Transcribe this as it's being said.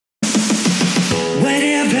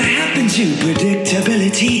into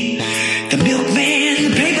predictability. The milkman, the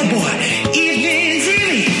paperboy, evening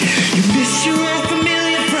TV. You miss your old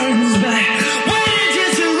familiar friends, but when you're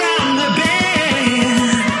just around the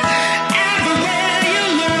bend, everywhere you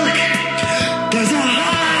look, there's a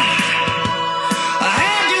heart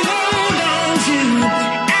and you hold on to.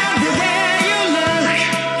 Everywhere you look,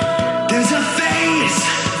 there's a face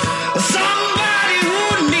of somebody who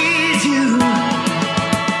needs you.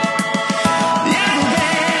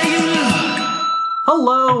 Everywhere you look.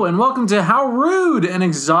 Hello, and welcome to How Rude, an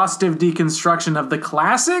exhaustive deconstruction of the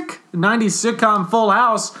classic 90s sitcom Full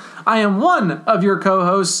House. I am one of your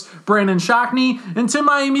co-hosts, Brandon Shockney, and to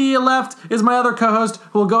my immediate left is my other co-host,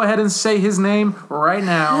 who will go ahead and say his name right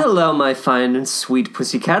now. Hello, my fine and sweet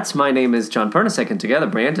pussycats. My name is John Pernasek, and together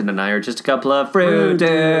Brandon and I are just a couple of rude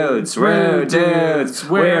dudes. Rude dudes.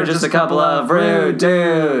 We're just a couple of rude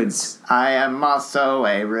dudes. I am also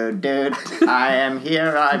a rude dude. I am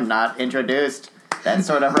here, I'm not introduced. That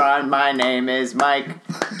sort of rhyme. My name is Mike.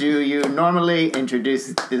 Do you normally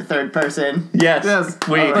introduce the third person? Yes. That's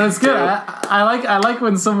good. I like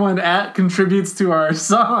when someone contributes to our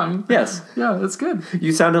song. Yes. Yeah, that's good.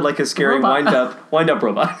 You sounded like a scary Robot. wind up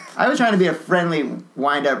robot. I was trying to be a friendly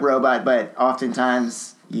wind-up robot, but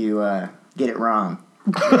oftentimes you get it wrong.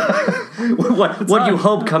 What you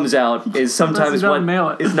hope comes out is sometimes you what don't nail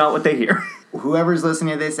it. is not what they hear. Whoever's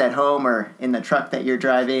listening to this at home or in the truck that you're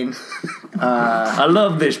driving, I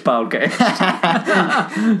love this podcast.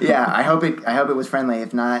 yeah, I hope it was friendly.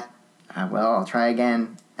 If not, well, I'll try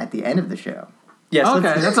again at the end of the show. Yes.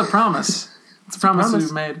 Okay, that's a promise. It's a promise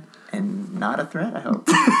we've made. And not a threat, I hope.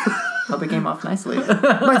 Hope it came off nicely.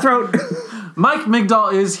 My throat. Mike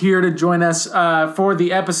Migdal is here to join us for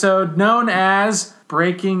the episode known as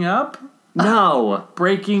Breaking Up, No.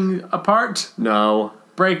 Breaking Apart, No.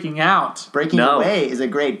 Breaking Out. Breaking No. Away is a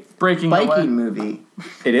great Breaking biking Away. movie.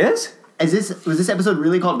 It is? Was this episode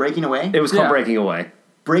really called Breaking Away? It was called Yeah. Breaking Away.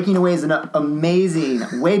 Breaking Away is an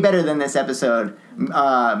amazing, way better than this episode,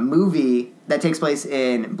 movie that takes place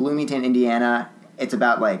in Bloomington, Indiana. It's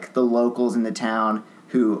about like the locals in the town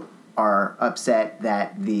who are upset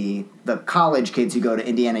that the college kids who go to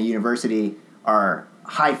Indiana University are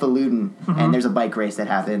highfalutin, and there's a bike race that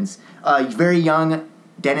happens. Very young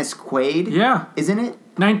Dennis Quaid, Yeah, isn't it?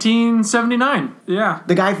 1979. Yeah,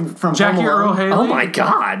 The guy from Jackie Home Alone. Earl Haley. Oh my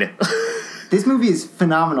god. This movie is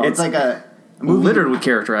phenomenal. It's like a movie, Littered with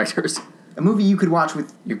character actors. a movie you could watch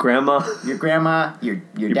with Your grandma, your grandma, your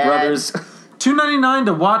your dad. brothers. $2.99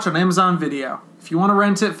 to watch on Amazon Video. If you want to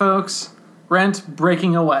rent it, folks, rent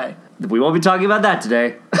Breaking Away. We won't be talking about that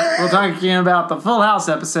today. We're talking about the Full House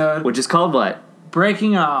episode, Which is called what?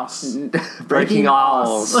 Breaking House. Breaking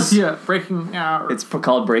Alls. Yeah, Breaking Out. It's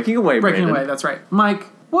called Breaking Away, Breaking Brandon. Away, that's right. Mike,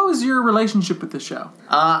 what was your relationship with this show?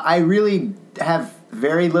 I really have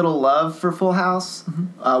very little love for Full House.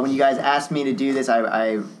 When you guys asked me to do this,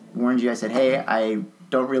 I warned you. I said, hey, I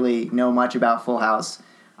don't really know much about Full House.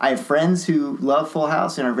 I have friends who love Full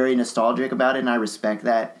House and are very nostalgic about it, and I respect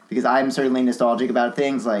that because I'm certainly nostalgic about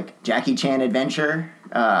things like Jackie Chan Adventure.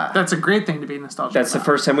 That's a great thing to be nostalgic That's the about.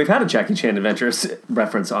 first time we've had a Jackie Chan Adventures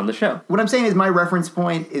reference on the show. What I'm saying is my reference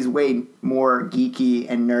point is way more geeky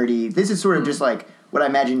and nerdy. This is sort of just like what I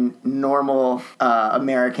imagine normal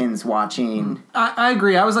Americans watching. I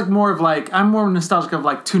agree. I was like I'm more nostalgic of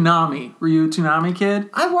like Toonami. Were you a Toonami kid?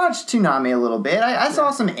 I watched Toonami a little bit. I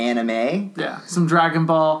saw some anime. Yeah. Some Dragon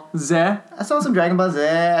Ball Z. I saw some Dragon Ball Z.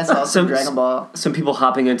 I saw some Dragon Ball. Some people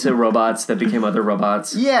hopping into robots that became other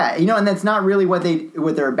robots. Yeah, and that's not really what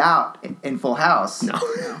they're about in Full House. No.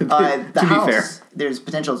 The To house, be fair. there's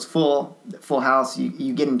potential. It's Full House.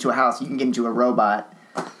 You get into a house, you can get into a robot.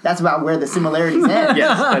 That's about where the similarities end.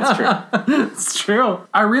 Yes, that's true. It's true.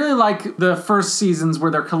 I really like the first seasons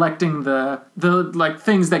where they're collecting the like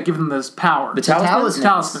things that give them this power. The talismans?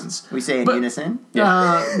 Talismans. We say in But- unison.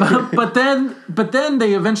 but then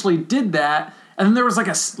they eventually did that, and then there was like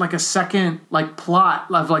a second like plot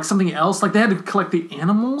of like something else. Like they had to collect the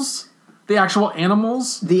animals, the actual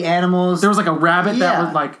animals. The animals. There was like a rabbit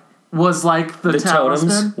that was like the The talisman.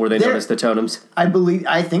 totems. Were they known There- as the totems?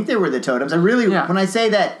 I think they were the totems. Yeah. When I say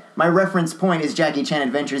that my reference point is Jackie Chan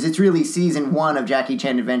Adventures, it's really season 1 of Jackie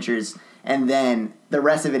Chan Adventures, and then the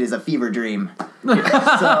rest of it is a fever dream.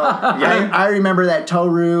 I remember that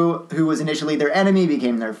Toru, who was initially their enemy,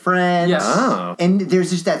 became their friend. Yes. Oh. And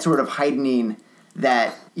there's just that sort of heightening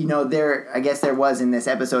that, I guess there was in this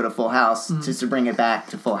episode of Full House, just to bring it back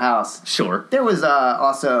to Full House. Sure. There was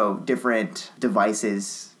also different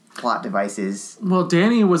plot devices. Well,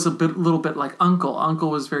 Danny was little bit like Uncle. Uncle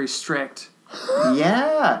was very strict.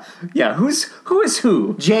 Yeah. Yeah, who is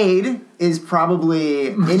who? Jade is probably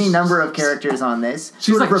any number of characters on this.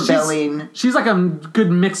 She's sort like of rebelling. She's like a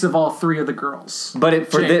good mix of all three of the girls.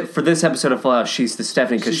 But Jade. for this episode of Full House, she's the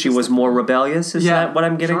Stephanie because She's she the was more rebellious. Is that what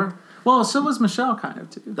I'm getting? Sure. Well, so was Michelle kind of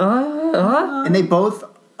too. And they both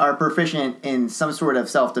are proficient in some sort of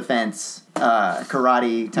self-defense,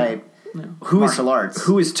 karate type martial arts.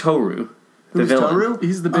 Who is Toru? The Who's villain. Toru?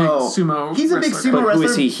 He's the big sumo He's a big wrestler. sumo But wrestler. who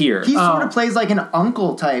is he here? He sort of plays like an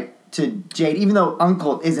uncle type to Jade, even though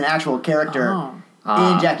Uncle is an actual character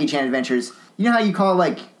in Jackie Chan Adventures. You know how you call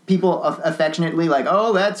like people affectionately like,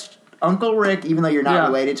 "Oh, that's Uncle Rick," even though you're not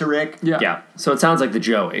related to Rick. Yeah. So it sounds like the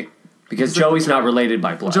Joey. Because Joey's not related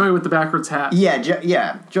by blood. Joey with the backwards hat. Yeah,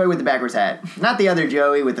 Joey with the backwards hat. Not the other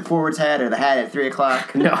Joey with the forwards hat or the hat at 3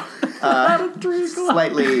 o'clock. No.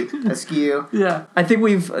 Slightly askew. Yeah. I think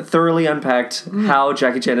we've thoroughly unpacked how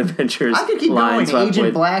Jackie Chan Adventures I could keep going. lines up Agent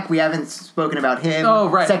with... Black, we haven't spoken about him. Oh,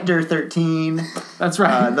 right. Sector 13. That's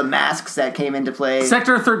right. The masks that came into play.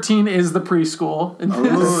 Sector 13 is the preschool.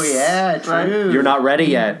 Oh, yeah, true. You're not ready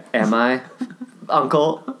yet, am I,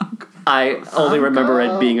 Uncle? I only remember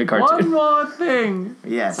it being a One cartoon. more thing.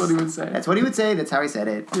 Yes. That's what he would say. That's what he would say. That's how he said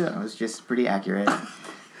it. Yeah. It was just pretty accurate.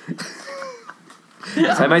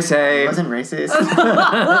 As I might say... It wasn't racist.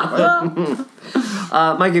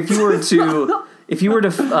 Mike, if you were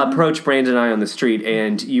to approach Brandon and I on the street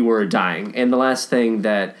and you were dying, and the last thing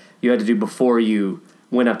that you had to do before you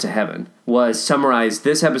went up to heaven was summarize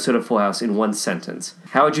this episode of Full House in one sentence,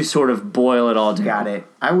 how would you sort of boil it all down? Got it.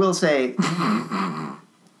 I will say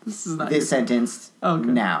This is not this sentence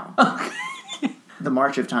now. The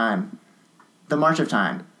March of Time. The March of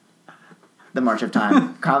Time. The March of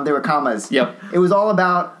Time. There were commas. Yep. It was all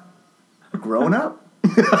about grown up.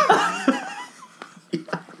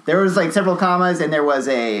 There was like several commas and there was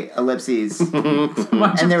a ellipses.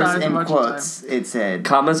 And there was in quotes it said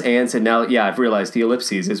Commas, ands, and now, I've realized the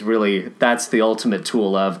ellipses is really, that's the ultimate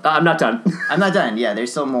tool of, I'm not done. I'm not done. Yeah, there's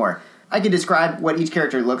still more. I could describe what each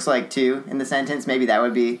character looks like too in the sentence. Maybe that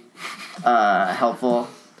would be helpful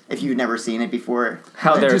if you've never seen it before.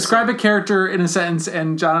 Describe a character in a sentence,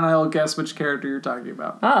 and John and I will guess which character you're talking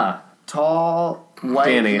about. Tall, white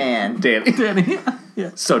Danny. man. Danny.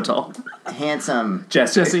 Yeah. So tall. Handsome.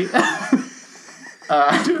 Jesse.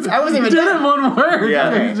 I wasn't even Did it in one word.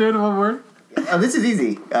 Yeah. You did it in one word. Oh, this is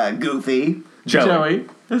easy. Goofy. Joey.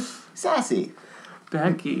 Sassy.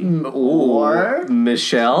 Becky. Or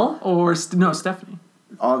Michelle. Or Stephanie.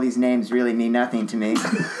 all these names really mean nothing to me.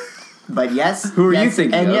 But yes. Who are you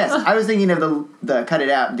thinking and of? yes, I was thinking of the cut it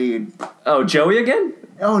out dude. Oh, Joey again?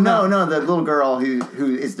 Oh no, the little girl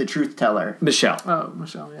who is the truth teller. Michelle. Oh,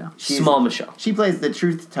 Michelle, yeah. Small Michelle. She plays the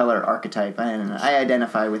truth teller archetype, and I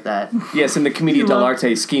identify with that. Yes, in the Commedia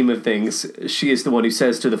dell'arte scheme of things, she is the one who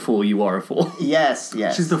says to the fool, "You are a fool." Yes.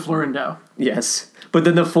 She's the Florindo. Yes. But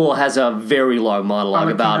then the fool has a very long monologue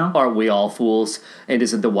about, aren't we all fools? And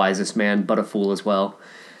isn't the wisest man but a fool as well?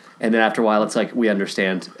 And then after a while, it's like, we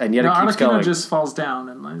understand. And yet it keeps Arlecchino going. just falls down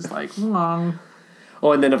and is like, long.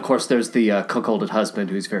 Oh, and then, of course, there's the cuckolded husband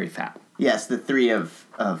who's very fat. Yes, the three of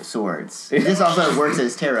swords. This also works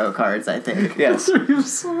as tarot cards, I think. Yes. Three of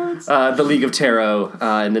Swords. The League of Tarot,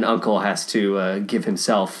 and then Uncle has to give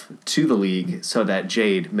himself to the League so that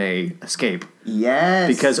Jade may escape. Yes.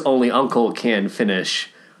 Because only Uncle can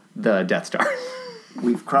finish the Death Star.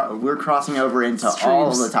 We're crossing over into all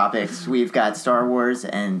of the topics. We've got Star Wars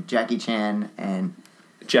and Jackie Chan and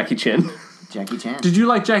Jackie Chan. Jackie Chan. Did you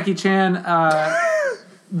like Jackie Chan?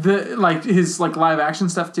 His live action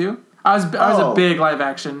stuff too. I was a big live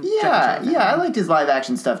action. Yeah, I liked his live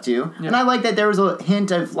action stuff too, and I like that there was a hint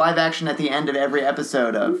of live action at the end of every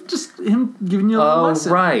episode of Just him giving you a little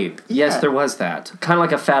lesson. Right. Yes, Yeah. there was that. Kind of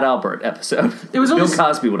like a Fat Albert episode. It was Bill always,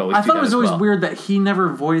 Cosby would always I do thought that it was as always well. weird that he never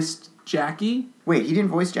voiced Jackie. Wait, he didn't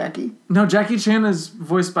voice Jackie? No, Jackie Chan is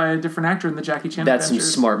voiced by a different actor in the Jackie Chan That's some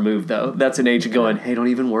Adventures. smart move, though. That's an agent going, hey, don't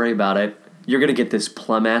even worry about it. You're going to get this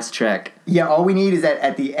plum-ass check. Yeah, all we need is that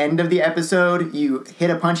at the end of the episode, you hit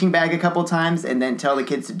a punching bag a couple times and then tell the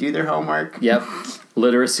kids to do their homework. Yep.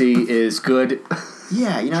 Literacy is good.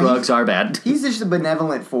 Yeah, Drugs are bad. He's just a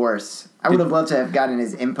benevolent force. I would have loved to have gotten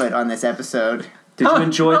his input on this episode. Did you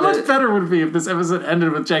enjoy How much the... better would it be if this episode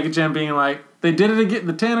ended with Jackie Chan being like, they did it again,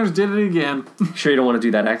 the Tanners did it again. Sure you don't want to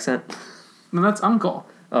do that accent? And that's Uncle.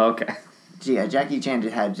 Oh, okay. Yeah, Jackie Chan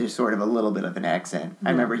had just sort of a a little bit of an accent. I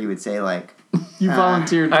remember he would say like... You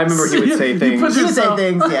volunteered. I remember he would say You things. put He would say yourself-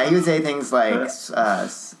 things, yeah, he would say things like,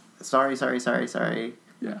 sorry.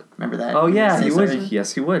 Yeah. Remember that? Oh yeah, Say he would. sorry.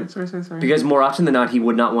 Yes, he would. Sorry. Because more often than not, he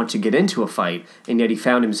would not want to get into a fight, and yet he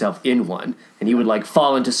found himself in one, and he would like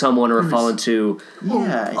fall into someone or fall into.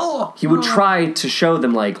 Yeah. Oh, He would try to show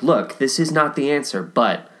them like, look, this is not the answer.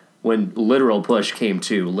 But when literal push came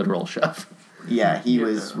to literal shove, Yeah, he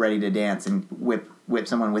was ready to dance and whip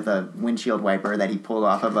someone with a windshield wiper that he pulled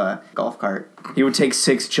off of a golf cart. he would take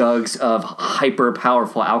 6 jugs of hyper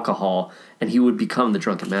powerful alcohol, and he would become the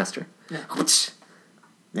drunken master.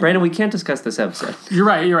 Brandon, we can't discuss this episode. You're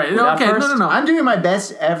right. Without Okay, first- no. I'm doing my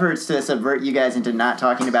best efforts to subvert you guys into not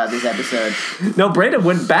talking about this episode. No, Brandon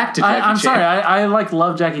went back to Jackie I'm Chan. sorry. I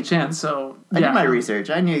love Jackie Chan, so I yeah. did my research.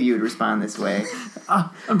 I knew you would respond this way.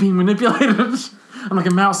 I'm being manipulated. I'm like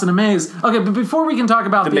a mouse in a maze. Okay, but before we can talk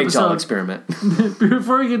about The the MGTOW episode, experiment.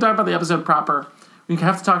 before we can talk about the episode proper, we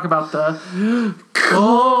have to talk about the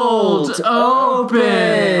cold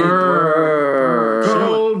open.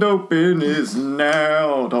 Cold open is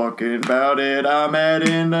now talking about it. I'm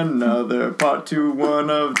adding another part to one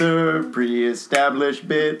of the pre-established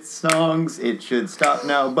bit songs. It should stop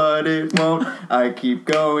now, but it won't. I keep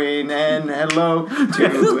going, and hello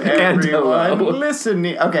to everyone hello.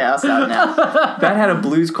 listening. Okay, I'll stop now. That had a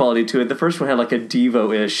blues quality to it. The first one had like a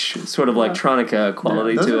Devo-ish sort of electronica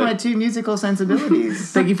quality Those to are my it. two musical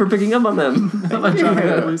sensibilities. Thank you for picking up on them. Electronic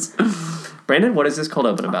movies. Brandon, what is this cold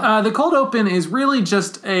open about? The cold open is really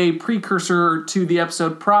just a precursor to the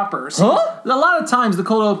episode proper. So Huh? a lot of times the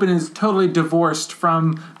cold open is totally divorced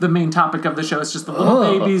from the main topic of the show. It's just the little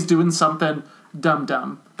Oh. babies doing something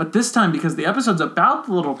dumb. But this time, because the episode's about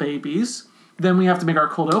the little babies, then we have to make our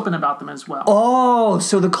cold open about them as well. Oh,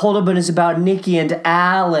 so the cold open is about Nikki and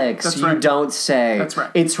Alex. That's you right. don't say. That's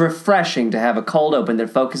right. It's refreshing to have a cold open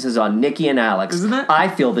that focuses on Nikki and Alex. Isn't it? I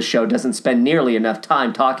feel the show doesn't spend nearly enough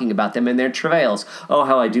time talking about them and their travails. Oh,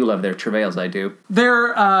 how I do love their travails, I do.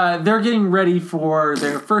 They're getting ready for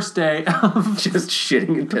their first day of Just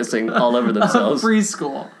shitting and pissing all over themselves.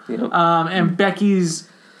 preschool. Yep. And Becky's...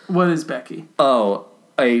 What is Becky? Oh,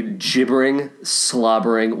 a gibbering,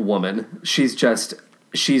 slobbering woman. She's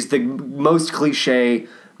the most cliche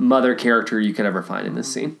mother character you could ever find in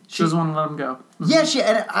this scene. She doesn't want to let him go. Yeah,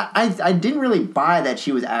 and I didn't really buy that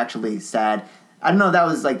she was actually sad. I don't know if that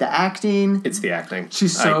was like the acting. It's the acting.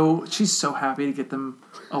 She's so happy to get them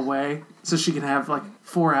away so she can have like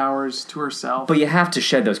 4 hours to herself. But you have to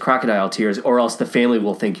shed those crocodile tears or else the family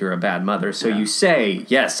will think you're a bad mother. So you say,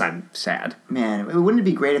 yes, I'm sad. Man, wouldn't it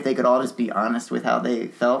be great if they could all just be honest with how they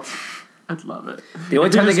felt? I'd love it. The only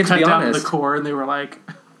time they get to cut be down to honest. the core, and they were like,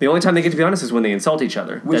 The only time they get to be honest is when they insult each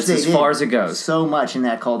other. Which That's they as did far as it goes. so much in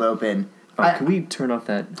that cold open. Oh, can we turn off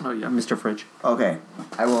that, Oh, yeah. Mr. Fridge? Okay,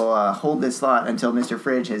 I will hold this thought until Mr.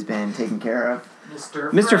 Fridge has been taken care of.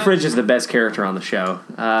 Mr. Fridge is the best character on the show.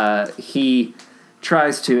 He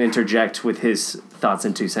tries to interject with his thoughts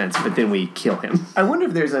and 2 cents, but then we kill him. I wonder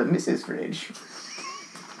if there's a Mrs. Fridge.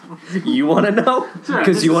 You want to know?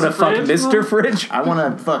 Because you Mrs. want to fuck Fridge? Mr. Fridge? I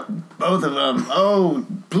want to fuck both of them. Oh,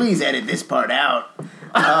 please edit this part out.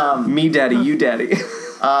 Me daddy, you daddy.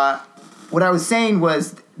 What I was saying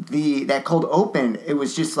was that cold open, it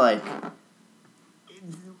was just like,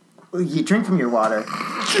 you drink from your water.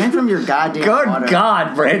 Drink from your goddamn water. Good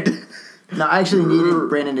God, Brandon. No, I actually needed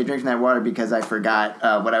Brandon to drink from that water because I forgot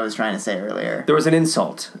what I was trying to say earlier. There was an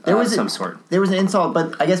insult There of was some sort. There was an insult,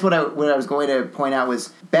 but I guess what I was going to point out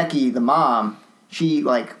was Becky, the mom, she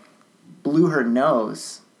like blew her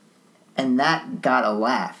nose, and that got a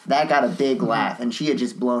laugh. That got a big laugh, and she had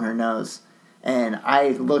just blown her nose. And I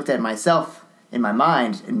looked at myself in my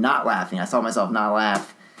mind and not laughing. I saw myself not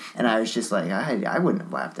laugh. And I was just like, I wouldn't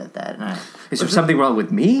have laughed at that. And Is there something wrong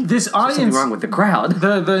with me? This Is there something audience- wrong with the crowd?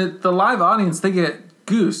 the live audience, they get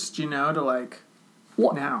goosed, to like,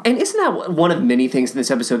 now. And isn't that one of many things in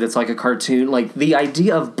this episode that's like a cartoon? Like, the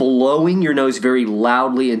idea of blowing your nose very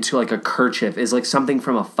loudly into, like, a kerchief is, like, something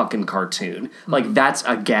from a fucking cartoon. Like, that's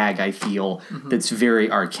a gag, I feel, that's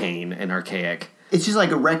very arcane and archaic. it's just like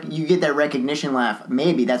you get that recognition laugh.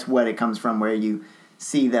 Maybe that's what it comes from, where you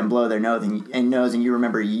see them blow their nose and you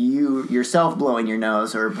remember you yourself blowing your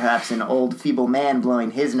nose, or perhaps an old feeble man blowing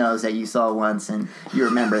his nose that you saw once, and you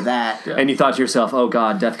remember that. And you thought to yourself, oh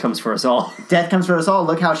God, death comes for us all. Death comes for us all.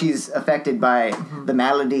 Look how she's affected by the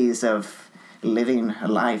maladies of living a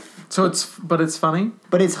life. So it's funny.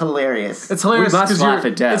 But it's hilarious. It's hilarious We must 'cause laugh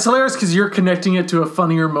you're- at death. It's hilarious because you're connecting it to a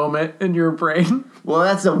funnier moment in your brain. Well,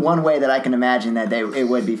 that's the one way that I can imagine that it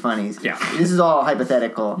would be funny. Yeah. This is all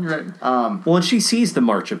hypothetical. Right. Well, and she sees the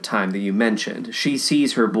march of time that you mentioned. She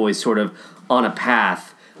sees her boys sort of on a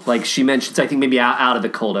path Like she mentions, I think maybe out of the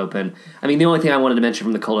cold open. I mean, the only thing I wanted to mention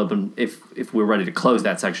from the cold open, if we're ready to close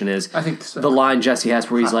that section, is I think so. the line Jesse has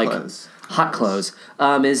where he's Hot like, clothes. "Hot clothes."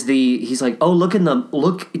 He's like, "Oh,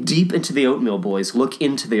 look deep into the oatmeal, boys. Look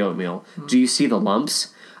into the oatmeal. Do you see the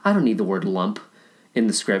lumps? I don't need the word lump in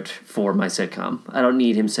the script for my sitcom. I don't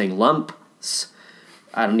need him saying lumps.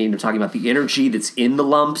 I don't need him talking about the energy that's in the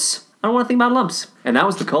lumps. I don't want to think about lumps." And that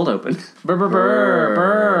was the cold open. Brr, brr, brr,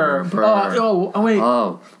 brr. Brr. Oh, wait.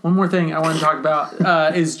 Oh, One more thing I want to talk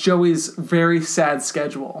about is Joey's very sad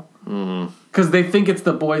schedule. Because they think it's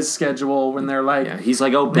the boys' schedule when they're like, yeah. He's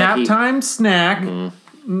like, "Oh, nap Becky." time, snack,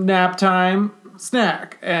 nap time,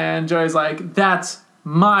 snack. And Joey's like, that's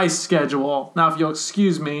my schedule. Now, if you'll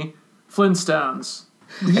excuse me, Flintstones.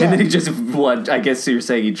 And then he just, I guess you're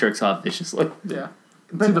saying he jerks off viciously. Yeah.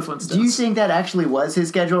 But to the Flintstones. do you think that actually was his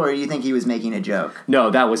schedule, or do you think he was making a joke? No,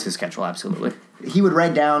 that was his schedule, absolutely. He would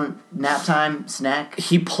write down nap time, snack.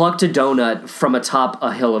 He plucked a donut from atop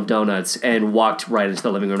a hill of donuts and walked right into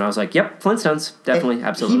the living room. And I was like, "Yep, Flintstones, definitely,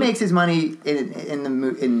 absolutely." He makes his money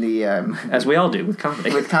in the as we all do with comedy.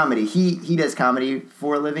 with comedy. He does comedy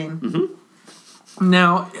for a living. Mm-hmm.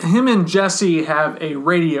 Now, him and Jesse have a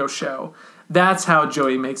radio show. That's how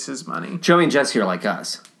Joey makes his money. Joey and Jesse are like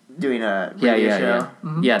us. Doing a radio Yeah,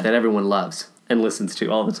 show. yeah, that everyone loves and listens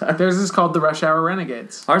to all the time. Theirs is called the Rush Hour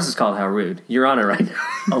Renegades. Ours is called How Rude. You're on it right now.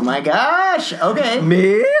 Oh my gosh! Okay.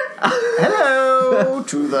 Me? Hello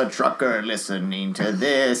to the trucker listening to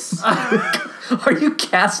this. Are you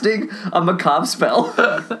casting a macabre spell?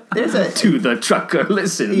 There's a To the trucker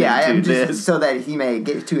listening yeah. I to am just this. so that he may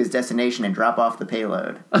get to his destination and drop off the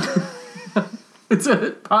payload. It's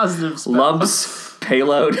a positive spell. Lumps,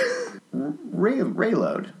 payload.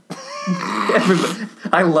 Rayload. Everybody,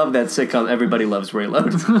 I love that sitcom. Everybody loves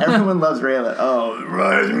Rayload. Everyone loves Rayload. Oh,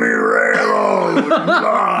 rise me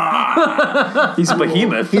Rayload. He's a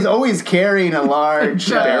behemoth. He's always carrying a large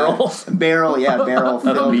Barrel. barrel Of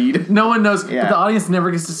filled. mead. No one knows. Yeah. But the audience never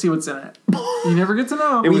gets to see what's in it. You never get to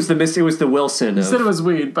know. It was the Wilson You said it of was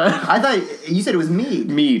weed, but I thought you said it was mead.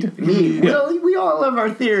 mead. Mead. Well, we all have our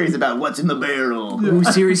theories about what's in the barrel. Ooh,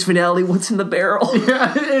 series finale. What's in the barrel?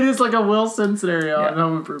 yeah, it is like a Wilson scenario Yeah. in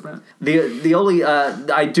Home Improvement. The only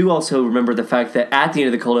I do also remember the fact that at the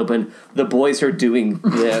end of the cold open, the boys are doing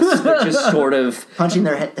this. They're just sort of Punching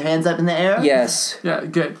their hands up in the air. yes, Yeah,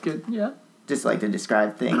 good. Yeah. Just like to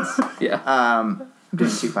describe things. yeah. I'm doing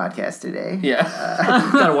 2 podcasts today. Yeah,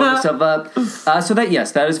 gotta warm myself up. So that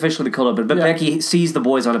is officially the cold open. But Yeah. Becky sees the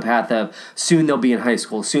boys on a path of soon they'll be in high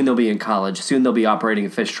school, soon they'll be in college, soon they'll be operating a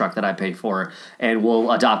fish truck that I pay for, and we'll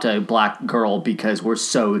adopt a black girl because we're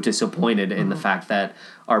so disappointed in the fact that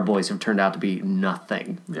our boys have turned out to be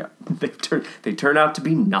nothing. Yeah. They turn out to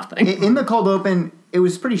be nothing. In the cold open, it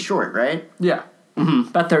was pretty short, right? Yeah.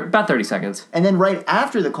 About 30 seconds. And then right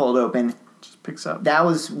after the cold open, Just picks up. that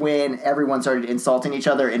was when everyone started insulting each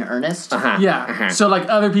other in earnest. Uh-huh. Yeah. Uh-huh. So like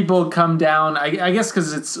other people come down. I guess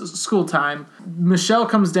because it's school time. Michelle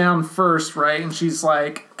comes down first, right? And she's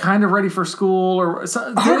like kind of ready for school or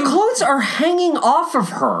Her getting- clothes are hanging off of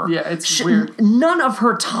her. Yeah, it's weird. None of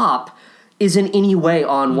her top is in any way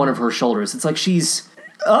on one of her shoulders. It's like she's,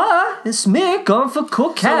 it's me going for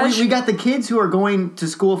cook So cash. we got the kids who are going to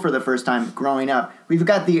school for the first time growing up. We've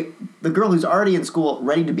got the girl who's already in school,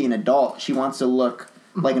 ready to be an adult. She wants to look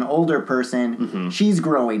like an older person. She's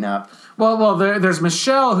growing up. Well, there's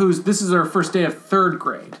Michelle, this is her first day of 3rd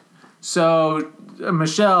grade. So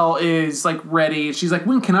Michelle is like ready. She's like,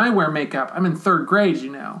 when can I wear makeup? I'm in 3rd grade,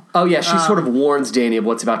 you know. Oh yeah, she sort of warns Danny of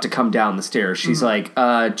what's about to come down the stairs. She's like,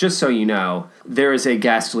 just so you know, there is a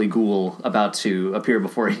ghastly ghoul about to appear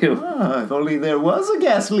before you. Oh, if only there was a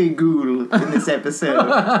ghastly ghoul in this episode.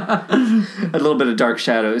 A little bit of dark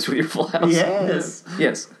shadows with your full house. Yes.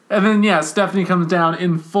 Yes. And then, Stephanie comes down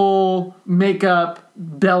in full makeup,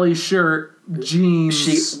 belly shirt,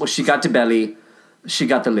 jeans. She got to belly. She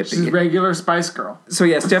got the lippy. She's a regular Spice Girl. So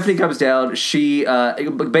yeah, Stephanie comes down. She,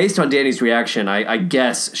 based on Danny's reaction, I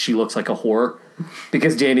guess she looks like a whore,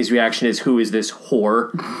 because Danny's reaction is, "Who is this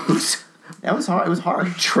whore who's That was hard. It was hard.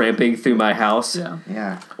 tramping through my house?" Yeah.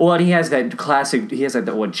 Yeah. Well, and he has that classic. He has like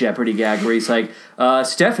that Jeopardy gag where he's like,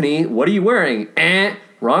 "Stephanie, what are you wearing?"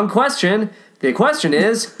 Wrong question. The question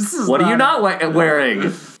is what are you not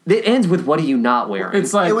wearing? It ends with "What are you not wearing?"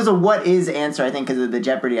 It's like, It was a what is answer, I think, because of the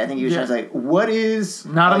Jeopardy. I think he was Yeah. trying to say, what is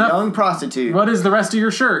Not a enough- young prostitute? what is the rest of your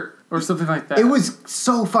shirt? Or something like that. It was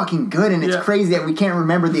so fucking good, and it's Yeah. crazy that we can't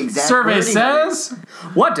remember the exact Survey wording of it. says,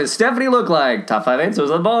 What does Stephanie look like? Top 5 answers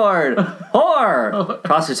on the board. Whore,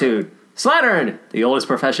 prostitute, slattern, the oldest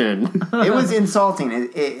profession. It was insulting.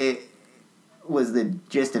 It was the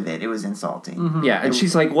gist of it. It was insulting. Yeah, and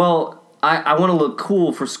she's like, "Well, I want to look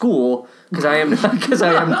cool for school because I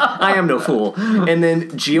am no fool. And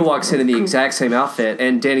then Gia walks in the exact same outfit,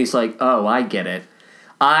 and Danny's like, "Oh, I get it.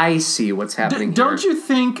 I see what's happening." Don't you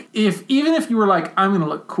think even if you were like, I'm gonna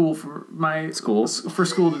look cool for my school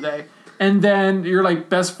today, and then your like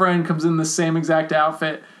best friend comes in the same exact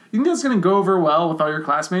outfit, you think that's gonna go over well with all your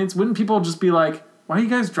classmates? Wouldn't people just be like, why are you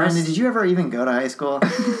guys dressed? Brandon, did you ever even go to high school?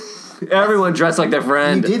 Everyone dressed like their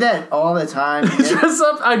friend. You do that all the time. Dress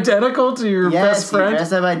up identical to your best friend? You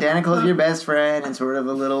dress up identical to your best friend and sort of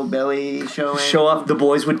a little belly showing. Show off. The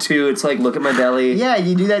boys would too. It's like, look at my belly. Yeah,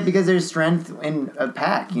 you do that because there's strength in a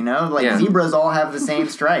pack, you know? Like, zebras all have the same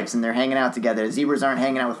stripes and they're hanging out together. Zebras aren't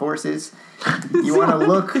hanging out with horses. You want to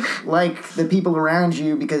look like the people around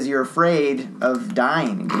you because you're afraid of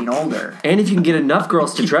dying and getting older. And if you can get enough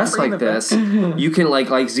girls to dress like this, you can,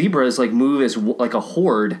 like zebras, like move as like a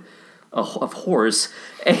horde of whores.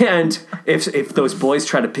 And if those boys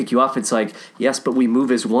try to pick you off, it's like, yes, but we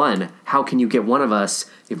move as one. How can you get one of us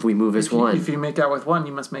if we move as one? If you make out with one,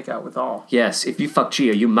 you must make out with all. Yes, if you fuck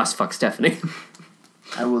Gia, you must fuck Stephanie.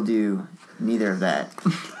 I will do neither of that.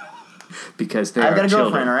 Because they I've are got a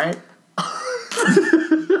children. girlfriend, all right?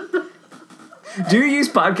 Do you use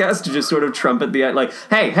podcasts to just sort of trumpet the like,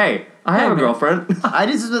 hey, I have a girlfriend.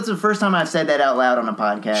 That's the first time I've said that out loud on a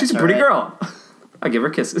podcast. She's a pretty girl. I give her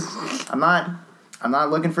kisses. I'm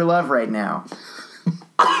not looking for love right now.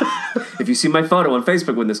 If you see my photo on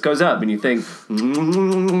Facebook when this goes up and you think,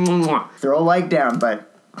 throw a like down, but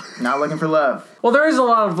not looking for love. Well, there is a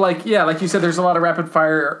lot of like you said, there's a lot of rapid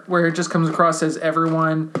fire where it just comes across as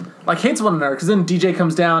everyone like hates one another. Because then DJ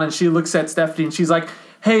comes down and she looks at Stephanie and she's like,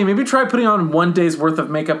 hey, maybe try putting on one day's worth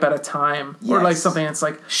of makeup at a time. Yes. Or like something that's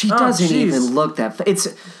like, she doesn't even look that. It's.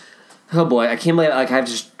 Oh boy, I can't believe I have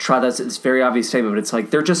to just try that. It's a very obvious statement, but it's like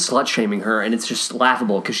they're just slut shaming her, and it's just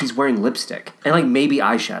laughable because she's wearing lipstick and like maybe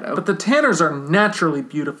eyeshadow. But the Tanners are naturally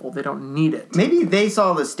beautiful; they don't need it. Maybe they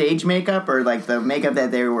saw the stage makeup or like the makeup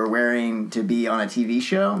that they were wearing to be on a TV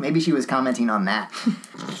show. Maybe she was commenting on that.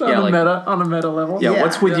 On a meta level. Yeah,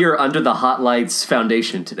 what's with your under the hot lights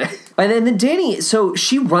foundation today? And then Danny, so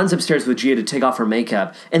she runs upstairs with Gia to take off her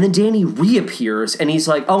makeup, and then Danny reappears, and he's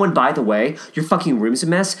like, oh, and by the way, your fucking room's a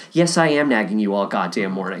mess. Yes, I am nagging you all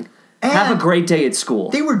goddamn morning. And have a great day at school.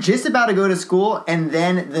 They were just about to go to school, and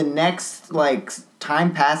then the next,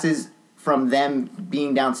 time passes from them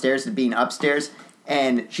being downstairs to being upstairs,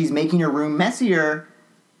 and she's making her room messier,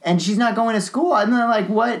 and she's not going to school. And they're like,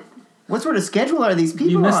 what sort of schedule are these people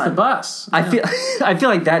on? You missed the bus. I feel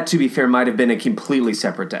like that, to be fair, might have been a completely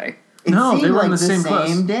separate day. It No, seemed they were like in the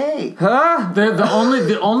same day. Huh?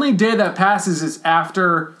 The only day that passes is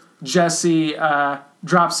after Jesse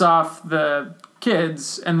drops off the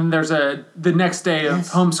kids, and then there's the next day of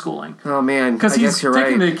homeschooling. Oh man, Because he's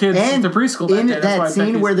taking the kids to preschool that in day. That's why that scene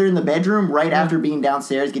Becky's- where they're in the bedroom right after being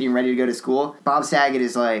downstairs getting ready to go to school, Bob Saget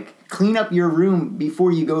is like, clean up your room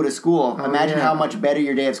before you go to school. Imagine how much better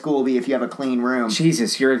your day of school will be if you have a clean room.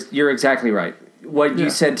 Jesus, you're exactly right. What you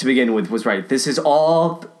said to begin with was right. This is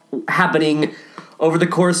all happening over the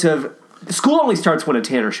course of... School only starts when a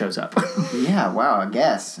Tanner shows up. Yeah, wow, I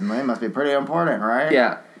guess. It must be pretty important, right?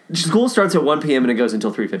 Yeah. School starts at 1 p.m. and it goes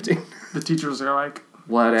until 3:15. The teachers are like,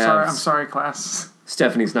 Whatever. I'm sorry, class.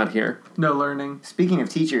 Stephanie's not here. No learning. Speaking of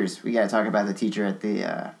teachers, we got to talk about the teacher at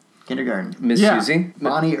the kindergarten. Miss Susie?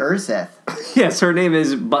 Bonnie Urseth. Yes, her name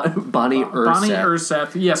is Bonnie Urseth. Bonnie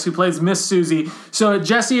Urseth, yes, who plays Miss Susie. So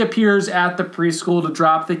Jesse appears at the preschool to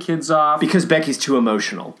drop the kids off. Because Becky's too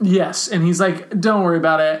emotional. Yes, and he's like, don't worry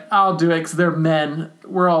about it. I'll do it because they're men.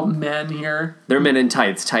 We're all men here. They're men in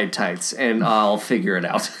tights, and I'll figure it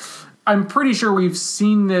out. I'm pretty sure we've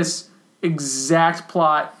seen this exact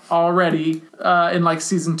plot already in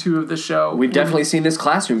season 2 of the show. We've definitely seen this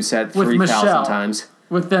classroom set With 3,000 Michelle. times.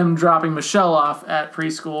 With them dropping Michelle off at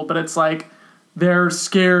preschool, but it's like they're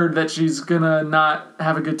scared that she's gonna not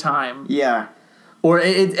have a good time. Yeah. Or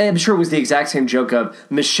I'm sure it was the exact same joke of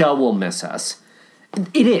Michelle will miss us.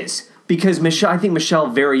 It is. Because I think Michelle,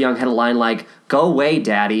 very young, had a line like, go away,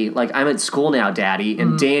 daddy. Like, I'm at school now, daddy.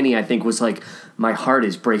 And Danny, I think, was like, my heart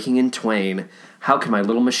is breaking in twain. How can my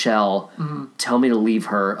little Michelle tell me to leave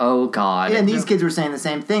her? Oh, God. Yeah, and these kids were saying the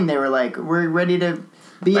same thing. They were like, we're ready to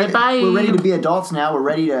be Bye-bye. we're ready to be adults now. We're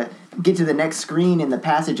ready to get to the next screen in the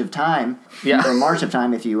passage of time. Yeah. Or march of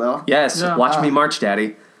time, if you will. Yes, Yeah. watch me march,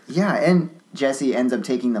 daddy. Yeah, and Jesse ends up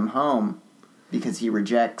taking them home because he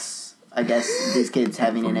rejects, I guess, these kids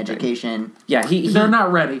having an education. Yeah, They're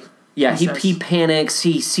not ready. Yeah, he says. he panics.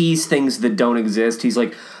 He sees things that don't exist. He's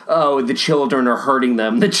like, oh, the children are hurting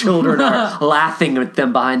them. The children are laughing at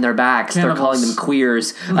them behind their backs. They're calling them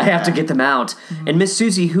queers. I have to get them out. And Miss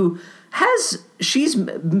Susie, who she's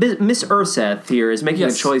Miss Urseth here is making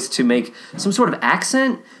Yes. a choice to make some sort of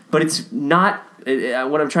accent, but it's not.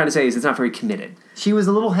 What I'm trying to say is it's not very committed. She was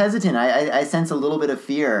a little hesitant. I sense a little bit of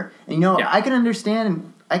fear. And, Yeah. I can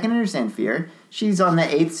understand fear. She's on the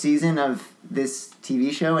 8th season of this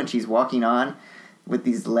TV show, and she's walking on with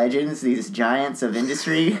these legends, these giants of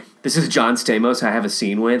industry. This is John Stamos I have a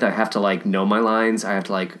scene with. I have to, like, know my lines. I have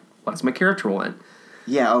to, like, what's my character want?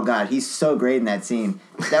 Yeah, oh God, he's so great in that scene.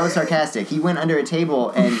 That was sarcastic. He went under a table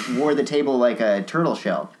and wore the table like a turtle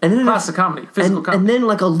shell. And then Classic comedy, physical comedy. and then,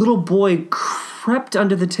 like, a little boy crept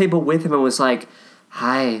under the table with him and was like,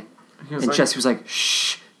 hi. He was And like- Jesse was like,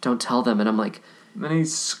 shh, don't tell them. And I'm like, And then he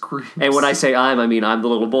screams. and when I say I mean I'm the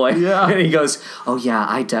little boy. Yeah. And he goes, oh yeah,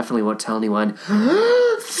 I definitely won't tell anyone.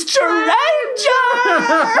 Stranger!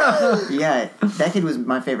 Yeah, that kid was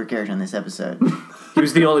my favorite character in this episode. He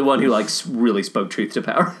was the only one who, like, really spoke truth to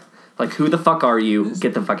power. Like, who the fuck are you?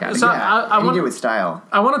 Get the fuck out of So- here. Yeah, I and he want- did it with style.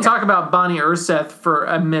 I want to talk about Bonnie Urseth for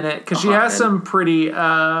a minute because she has man. some pretty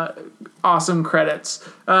awesome credits.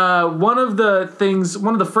 One of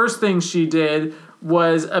the first things she did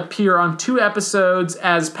was appear on 2 episodes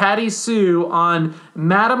as Patty Sue on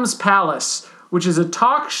Madam's Palace, which is a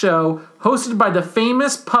talk show hosted by the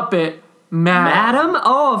famous puppet Madam. Madam?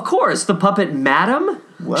 Oh, of course. The puppet Madam?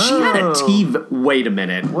 She had a Whoa. TV... Wait a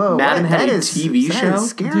minute. Whoa, Madam that had a is- TV that show? is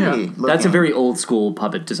scary. Yeah. looking. That's a very old school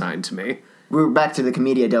puppet design to me. We're back to the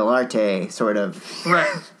Commedia dell'arte sort of Right.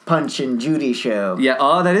 Punch and Judy show. Yeah,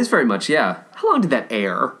 oh, that is very much, yeah. How long did that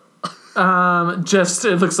air?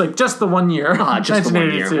 It looks like just the 1 year. Just the 1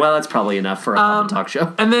 year. 1982. Well, that's probably enough for a puppet talk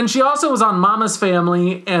show. And then she also was on Mama's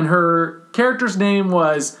Family, and her character's name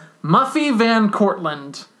was Muffy Van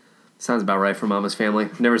Cortlandt. Sounds about right for Mama's Family.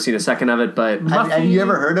 Never seen a second of it, but Have you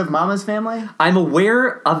ever heard of Mama's Family? I'm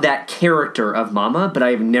aware of that character of Mama, but I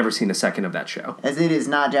have never seen a second of that show. As it is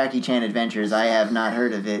not Jackie Chan Adventures, I have not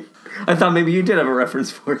heard of it. I thought maybe you did have a reference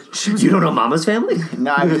for it. You don't know Mama's Family?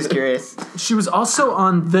 No, I'm just curious. She was also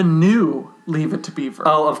on the new Leave It to Beaver.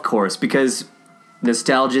 Oh, of course, because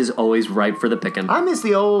nostalgia is always ripe for the picking. I miss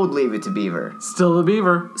the old Leave It to Beaver. Still the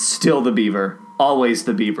Beaver. Still the Beaver. Always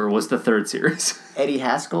the Beaver was the 3rd series. Eddie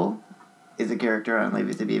Haskell is a character on Leave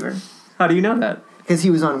It to Beaver. How do you know that? Because he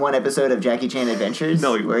was on one episode of Jackie Chan Adventures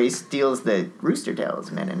No, he where he steals the rooster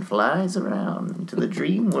talisman and flies around into the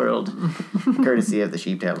dream world, courtesy of the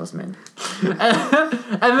sheep talisman.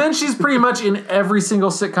 And then she's pretty much in every single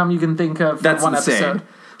sitcom you can think of for That's one insane. episode.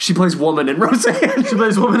 She plays Woman in Roseanne. She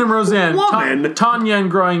plays Woman in Roseanne. Woman? Tanya in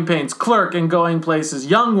Growing Pains. Clerk in Going Places.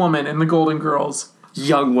 Young Woman in The Golden Girls.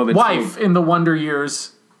 Young woman. Wife in The Wonder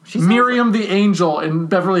Years. sounds Miriam the Angel in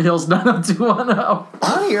Beverly Hills 90210.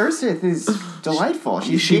 Bonnie Urseth is delightful.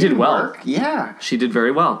 She did well. Work. Yeah. She did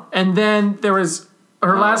very well. And then there was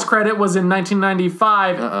her last credit was in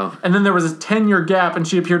 1995. Uh-oh. And then there was a 10-year gap, and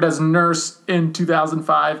she appeared as Nurse in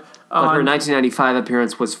 2005. But her 1995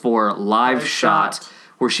 appearance was for Live Shot, Shot.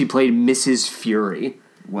 where she played Mrs. Fury.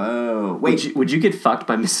 Whoa. Wait, Would you get fucked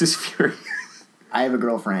by Mrs. Fury? I have a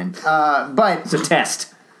girlfriend. But It's a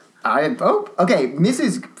test. okay.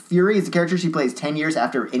 Mrs. Fury is the character she plays 10 years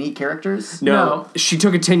after any characters. No, she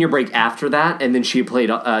took a 10-year break after that, and then she appeared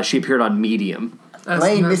on Medium.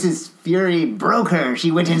 Playing Mrs. Fury broke her.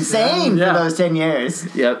 She went insane Yeah. for those 10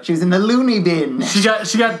 years. Yep. She was in the loony bin. She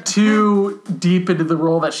got too deep into the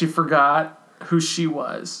role that she forgot who she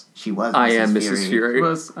was. She was I am Mrs. Fury.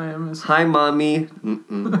 I am Miss. Hi, Mommy.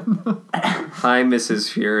 Hi,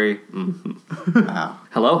 Mrs. Fury. Wow.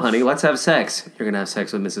 Hello, honey. Let's have sex. You're going to have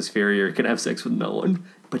sex with Mrs. Fury, or you're going to have sex with no one.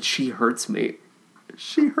 But she hurts me.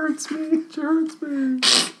 She hurts me. She hurts me.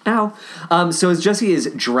 Ow. So as Jesse is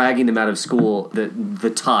dragging them out of school,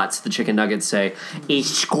 the tots, the chicken nuggets, say, "Is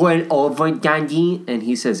school over, Daddy?" And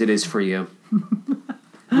he says, "It is for you."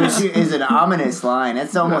 Which is an ominous line.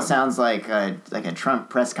 It almost sounds like a Trump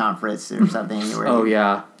press conference or something. Where Oh,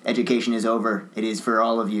 yeah. Education is over. It is for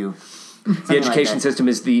all of you. The education that. system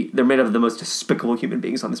is they're made of the most despicable human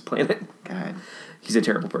beings on this planet. God. He's a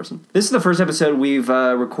terrible person. This is the first episode we've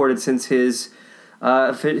recorded since his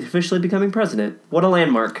officially becoming president. What a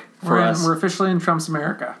landmark for us. We're officially in Trump's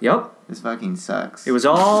America. Yep. This fucking sucks. It was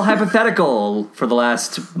all hypothetical for the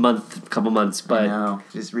last couple months, but No,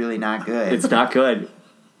 just really not good. it's not good.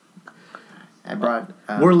 I brought.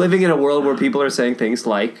 We're living in a world where people are saying things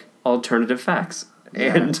like alternative facts,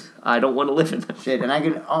 Yeah. and I don't want to live in that. shit, and I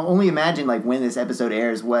can only imagine like when this episode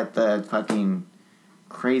airs, what the fucking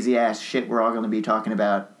crazy ass shit we're all going to be talking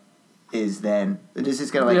about is then? Is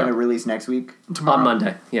this gonna Yeah. gonna release next week? Tomorrow. On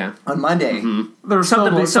Monday. Yeah. On Monday. There's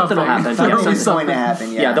Something will something happen. There'll Yeah, be Something's going to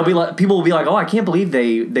happen. Yeah, they'll be like, people will be like, "Oh, I can't believe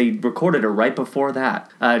they recorded it right before that."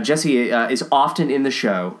 Jesse is often in the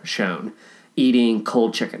show shown eating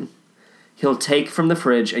cold chicken. He'll take from the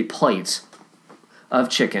fridge a plate of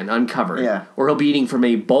chicken uncovered, Yeah. or he'll be eating from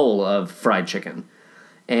a bowl of fried chicken.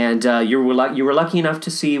 And you were lucky enough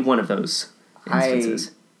to see one of those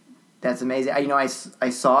instances. That's amazing. I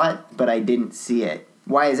saw it, but I didn't see it.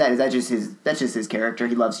 Why is that? Is that just his character?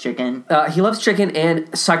 He loves chicken. He loves chicken, and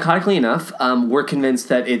psychotically enough, we're convinced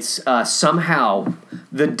that it's somehow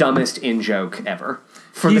the dumbest in-joke ever.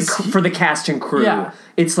 For the cast and crew, Yeah.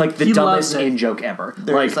 it's like the He dumbest loves it. in-joke ever.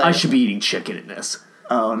 There's I like- should be eating chicken in this.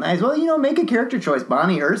 Oh, nice. Well, make a character choice.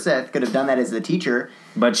 Bonnie Urseth could have done that as the teacher.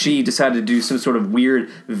 But she decided to do some sort of weird,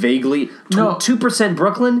 vaguely... No. 2%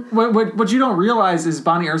 Brooklyn? What you don't realize is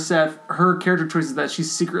Bonnie Urseth, her character choice is that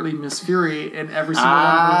she's secretly Miss Fury in every single one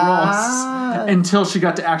of her roles until she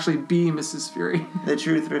got to actually be Mrs. Fury. The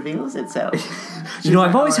truth reveals itself.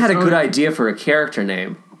 I've always had a good sorry. idea for a character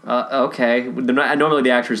name. Okay. Normally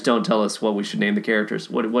the actors don't tell us what we should name the characters.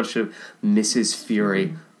 What should... Mrs.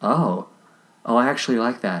 Fury. Oh, I actually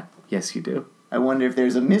like that. Yes, you do. I wonder if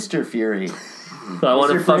there's a Mr. Fury. I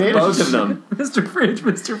want to Mr. fuck Fridge? both of them. Mr. Fridge,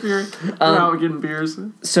 Mr. Fury. We're out getting beers.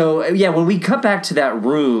 So, yeah, when we cut back to that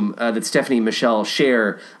room that Stephanie and Michelle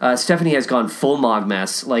share, Stephanie has gone full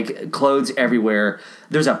Mogmas, like clothes everywhere.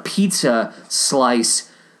 There's a pizza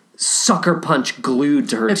slice sucker punch glued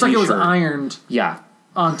to her It's t-shirt. like it was ironed Yeah.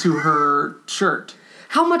 onto her shirt.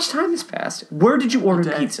 How much time has passed? Where did you order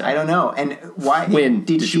day. pizza? I don't know. And why When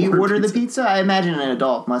did did she you order order the pizza? I imagine an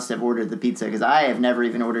adult must have ordered the pizza because I have never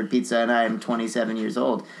even ordered pizza, and I am 27 years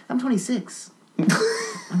old. I'm 26.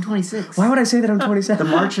 I'm 26. Why would I say that I'm 27?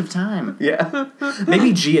 The march of time. Yeah.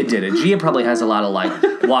 Maybe Gia did it. Gia probably has a lot of,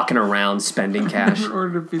 like, walking around spending cash.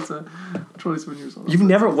 Ordered a pizza. 27 years old. You've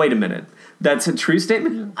never... Wait a minute. That's a true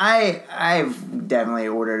statement? I've definitely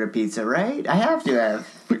ordered a pizza, right? I have to have.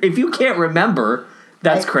 If you can't remember...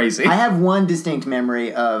 That's crazy. I have one distinct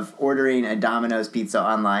memory of ordering a Domino's pizza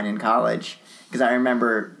online in college because I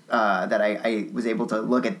remember that I was able to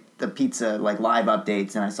look at the pizza like live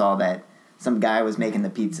updates and I saw that some guy was making the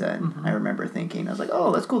pizza and I remember thinking, I was like,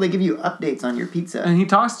 oh, that's cool. They give you updates on your pizza. And he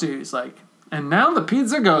talks to you. He's like, and now the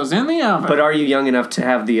pizza goes in the oven. But are you young enough to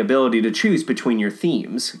have the ability to choose between your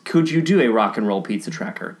themes? Could you do a rock and roll pizza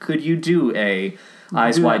tracker? Could you do a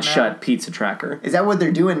Eyes do that Wide now. Shut pizza tracker? Is that what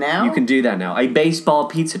they're doing now? You can do that now. A baseball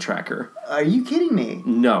pizza tracker. Are you kidding me?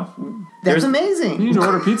 No. That's There's- you amazing. need to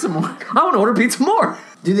order pizza more. I want to order pizza more.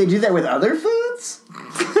 Do they do that with other foods?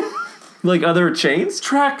 Like other chains?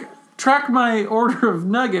 Track my order of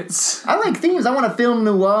nuggets. I like themes. I want a film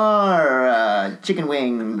noir chicken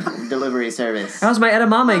wing delivery service. How's my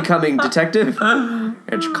edamame coming, detective?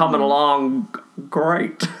 It's coming along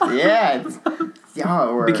great. Yeah.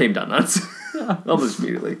 Or Became donuts. Almost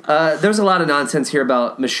immediately. There's a lot of nonsense here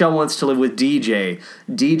about Michelle wants to live with DJ.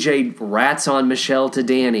 DJ rats on Michelle to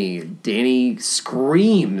Danny. Danny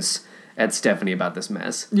screams at Stephanie about this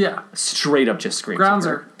mess. Yeah. Straight up just screams. Grounds at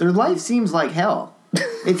her. Their life seems like hell.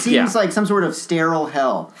 It seems Yeah. like some sort of sterile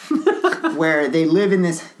hell where they live in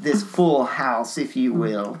this full house, if you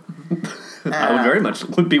will. I would very much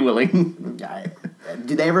be willing.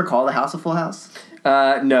 Do they ever call the house a full house?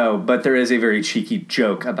 No, but there is a very cheeky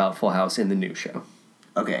joke about Full House in the new show.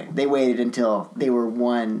 Okay, they waited until they were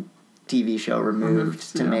one TV show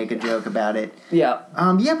removed to yeah. make a joke about it. Yeah.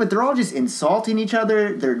 Yeah, but they're all just insulting each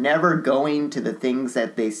other. They're never going to the things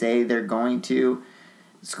that they say they're going to.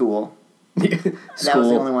 School. That was the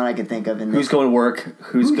only School. one I could think of. In Who's this. going to work?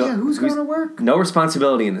 Who's Who's going to work? No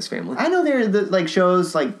responsibility in this family. I know there are like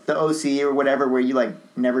shows like the OC or whatever where you like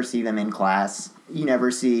never see them in class. You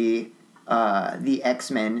never see the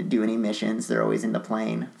X-Men do any missions. They're always in the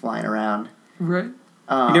plane flying around. Right.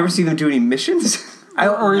 You never see them do any missions?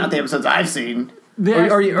 Or- Not the episodes I've seen. The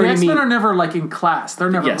Or you X-Men mean- are never like in class. They're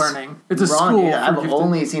never Yes. learning. It's a Wrong, school. dude. for I've gifted-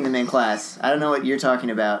 only seen them in class. I don't know what you're talking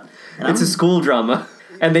about. And It's a school drama.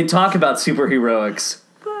 And they talk about superheroics.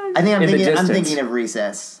 I think in the I'm distance. thinking of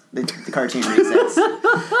Recess, the cartoon Recess.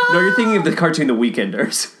 No, you're thinking of the cartoon The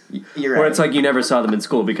Weekenders. You're right. Where it's like you never saw them in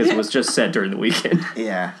school because it was just set during the weekend.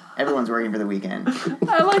 Yeah, everyone's working for the weekend.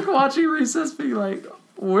 I like watching Recess being like,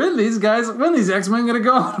 when these X-Men gonna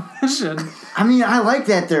go on a mission? I mean, I like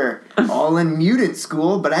that they're all in mutant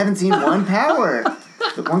school, but I haven't seen one power.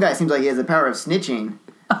 The one guy seems like he has the power of snitching.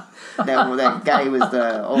 That guy who was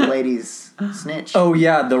the old lady's snitch. Oh,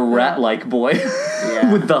 yeah, the rat-like boy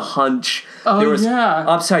Yeah. with the hunch. Oh, yeah.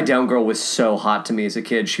 Upside Down Girl was so hot to me as a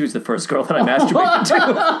kid. She was the first girl that I masturbated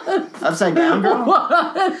to. Upside Down Girl?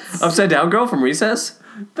 Upside Down Girl from Recess?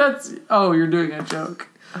 You're doing a joke.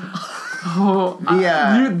 Oh,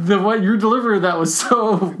 Yeah. your delivery of that was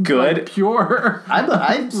so Good. like, pure.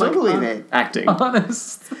 I still believe it. Acting.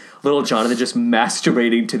 Honest. Little Jonathan just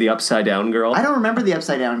masturbating to the Upside Down Girl. I don't remember the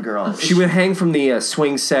Upside Down Girl. She would hang from the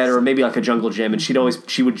swing set or maybe like a jungle gym, and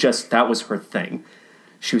that was her thing.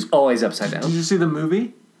 She was always upside Did down. you see the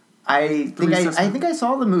movie? I think Recess I think I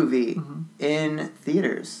saw the movie Mm-hmm. in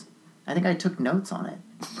theaters. I think I took notes on it.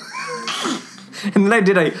 And then I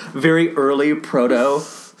did a very early proto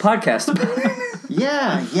podcast about it.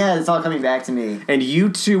 Yeah, it's all coming back to me. And you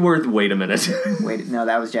two were, wait a minute. Wait, no,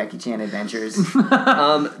 that was Jackie Chan Adventures.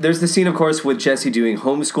 There's the scene, of course, with Jesse doing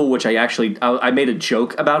homeschool, which I made a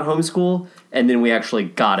joke about homeschool, and then we actually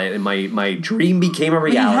got it, and my dream became a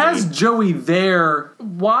reality. He has Joey there.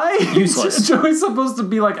 Why? Useless. Joey's supposed to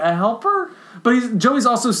be like a helper, but Joey's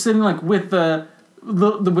also sitting like with the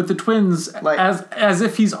twins, Like- as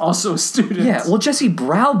if he's also a student. Yeah, well, Jesse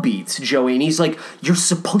browbeats Joey, and he's like, "You're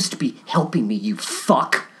supposed to be helping me, you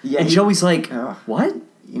fuck." Yeah, and he- Joey's like, Ugh. "What?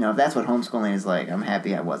 You know, if that's what homeschooling is like, I'm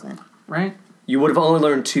happy I wasn't. Right. You would have only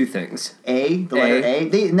learned two things. The letter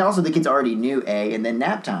A. And also the kids already knew A, and then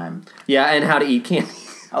nap time. Yeah, and how to eat candy.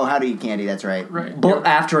 Oh, how to eat candy, that's right. Right. But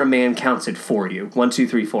after a man counts it for you. 1, 2,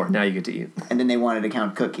 3, 4. Now you get to eat. And then they wanted to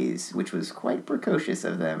count cookies, which was quite precocious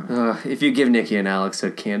of them. If you give Nikki and Alex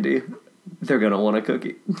a candy, they're going to want a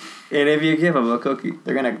cookie. And if you give them a cookie...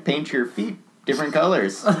 They're going to paint your feet different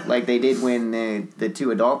colors, like they did when the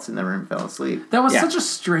two adults in the room fell asleep. That was Yeah. such a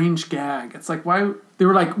strange gag. It's like, why they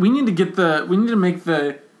were like, we need to make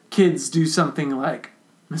the kids do something like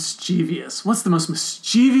mischievous. What's the most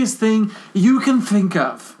mischievous thing you can think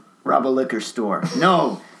of? Rob a liquor store.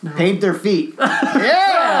 No. Paint their feet.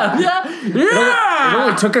 Yeah. It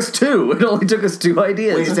only took us two. It only took us two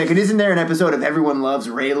ideas. Wait a second, isn't there an episode of Everyone Loves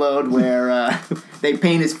Rayload where they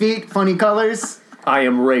paint his feet funny colors? I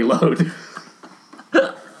am Rayload.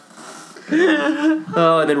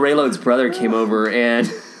 And then Rayload's brother came over, and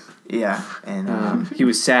Yeah, and he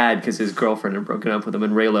was sad because his girlfriend had broken up with him,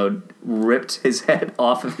 and Rayload ripped his head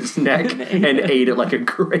off of his neck and ate it like a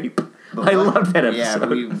grape. I love that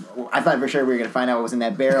episode. yeah, I thought for sure we were going to find out what was in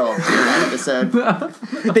that barrel in that episode.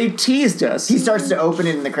 They teased us. He starts to open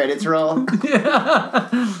it and the credits roll.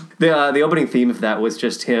 The opening theme of that was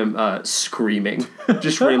just him screaming.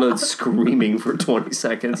 Just Rayload screaming for 20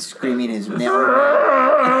 seconds. Screaming his nail.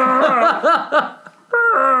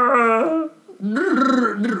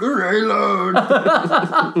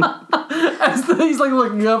 He's like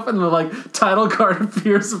looking up and the like title card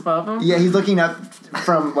appears above him. Yeah, he's looking up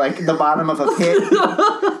from like the bottom of a pit.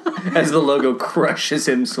 As the logo crushes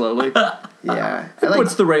him slowly. Yeah,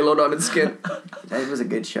 Puts the Rayload on its skin. that was a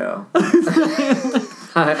good show.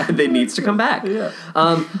 They needs to come back. Yeah.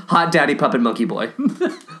 Hot Daddy Puppet Monkey Boy.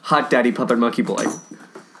 Hot Daddy Puppet Monkey Boy.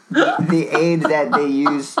 The aid that they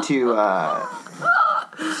used to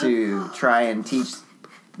try and teach.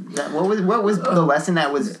 What was the lesson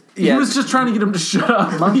that was He was just trying to get him to shut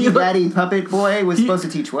up. Monkey Daddy Puppet Boy was supposed to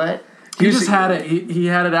teach what? He just had it. He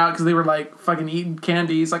had it out because they were like fucking eating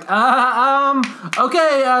candy. He's like,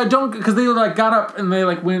 okay, don't, because they like got up and they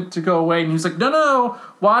like went to go away, and he was like, no,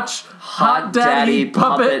 watch Hot Daddy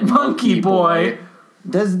Puppet Monkey Boy.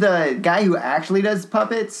 Does the guy who actually does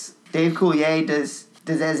puppets, Dave Coulier, is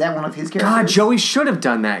that one of his characters? God, Joey should have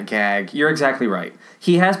done that gag. You're exactly right.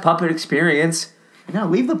 He has puppet experience. No,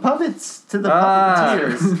 leave the puppets to the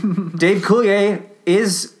puppeteers. Dave Coulier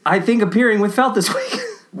is, I think, appearing with Felt this week.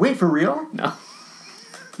 Wait, for real? No.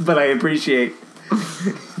 But I appreciate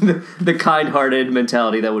the kind-hearted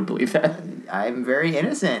mentality that would believe that. I'm very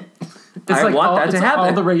innocent. It's I want that it's to like happen.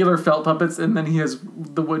 all the regular felt puppets, and then he has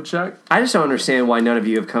the woodchuck. I just don't understand why none of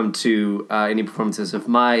you have come to any performances of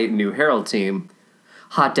my new Herald team,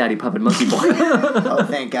 Hot Daddy Puppet Monkey Boy. Oh,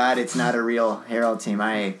 thank God it's not a real Herald team.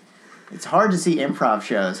 It's hard to see improv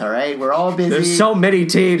shows, all right? We're all busy. There's so many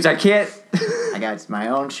teams, I can't... I got my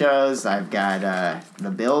own shows. I've got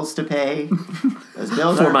the bills to pay. Those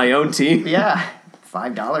bills For are, my own team. yeah,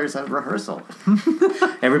 $5 at rehearsal.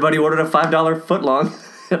 Everybody ordered a $5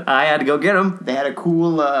 footlong. I had to go get them. They had a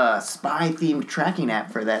cool spy-themed tracking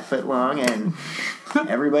app for that footlong, and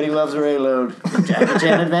everybody loves Rayload. Jackie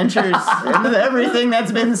Chan Adventures, and everything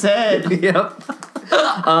that's been said. Yep.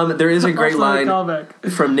 There is a great Also a line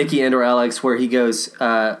callback. from Nikki and or Alex where he goes,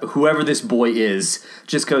 whoever this boy is,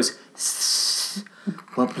 just goes, "Sss,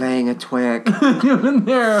 we're playing a twig." In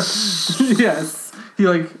there, yes, He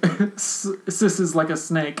like sisses like a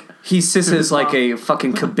snake. He sisses like a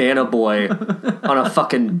fucking cabana boy on a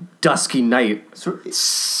fucking dusky night.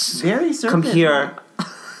 Very serpent. Come here.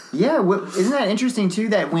 Yeah, isn't that interesting too?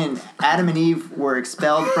 That when Adam and Eve were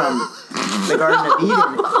expelled from the Garden of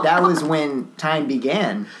Eden, that was when time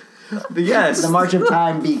began. Yes. The march of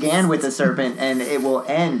time began with the serpent, and it will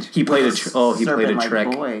end. He played with he played a serpent-like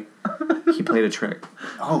trick. Boy. He played a trick.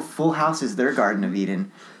 Oh, Full House is their Garden of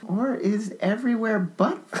Eden, or is everywhere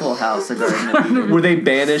but Full House a Garden of Eden? Were they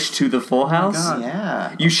banished to the Full House? God.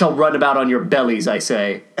 Yeah. You shall run about on your bellies, I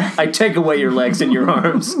say. I take away your legs and your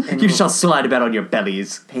arms. You shall slide about on your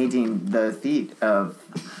bellies. Painting the feet of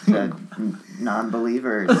the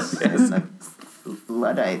non-believers and the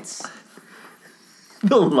Luddites.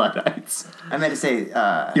 The Luddites. I meant to say, You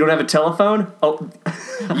don't have a telephone? Oh,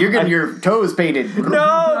 you're getting your toes painted. no,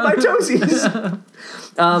 my toesies.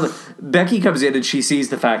 Becky comes in and she sees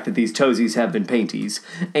the fact that these toesies have been painties,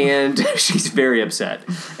 and she's very upset.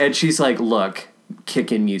 And she's like, "Look,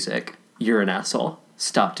 kick in music. You're an asshole.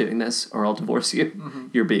 Stop doing this, or I'll divorce you. Mm-hmm.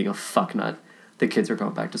 You're being a fucknut. The kids are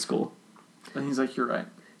going back to school." And he's like, "You're right."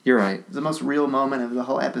 You're right. It's the most real moment of the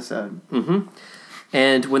whole episode.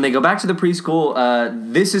 And when they go back to the preschool,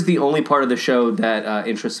 this is the only part of the show that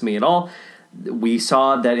interests me at all. We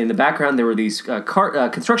saw that in the background there were these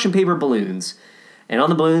construction paper balloons. And on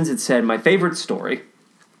the balloons it said, "My favorite story."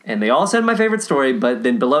 And they all said "my favorite story," but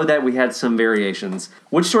then below that we had some variations.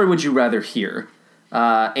 Which story would you rather hear?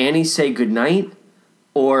 Annie Say Goodnight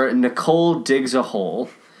or Nicole Digs a Hole?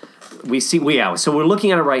 So we're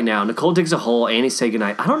looking at it right now. Nicole digs a hole, Annie Say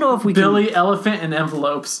Goodnight. I don't know if we Billy, elephant, and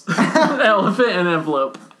envelopes. Elephant and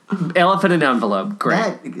envelope. can... Elephant and envelope.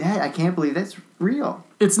 Great. That I can't believe that's real.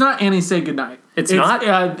 It's not Annie Say Goodnight. It's not?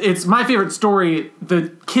 It's my favorite story.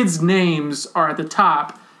 The kids' names are at the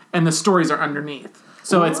top, and the stories are underneath.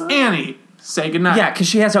 So it's Annie Say Goodnight. Yeah, because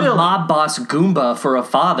she has a Billy. mob boss Goomba for a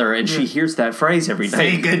father, and she hears that phrase every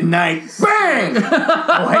night. good night. Bang!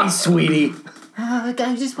 Oh, hey, sweetie. I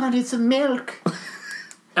just wanted some milk.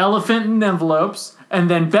 Elephant and envelopes. And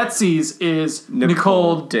then Betsy's is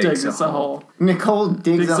Nicole digs a hole. Nicole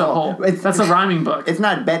digs a hole. That's a rhyming book. It's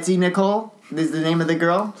not Betsy Nicole. This is the name of the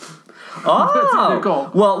girl. Oh! Nicole.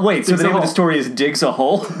 Well, wait, so Digs the a name of the hole. story is Digs a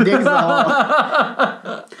Hole? Digs a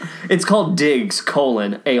hole. It's called Digs,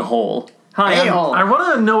 a hole. Hi, I'm- A-hole. I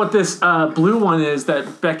want to know what this blue one is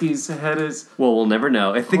that Becky's head is. Well, we'll never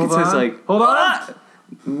know. I think it says, like... Hold on.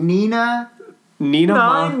 Nina. Nina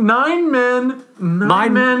Mom... Nine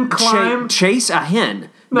men climb. Chase a hen.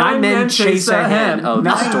 Nine men chase a hen. Oh, the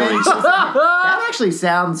Nine stories. That actually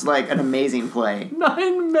sounds like an amazing play.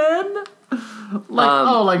 9 men?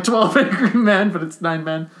 Like 12 Angry Men, but it's 9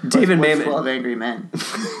 men. David What's Mamet. 12 Angry Men?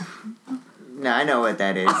 No, I know what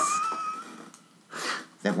that is.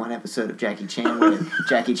 That one episode of Jackie Chan where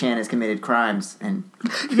Jackie Chan has committed crimes and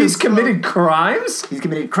He's committed crimes? he's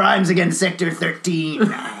committed crimes against Sector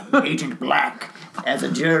 13, Agent Black, as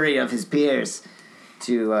a jury of his peers.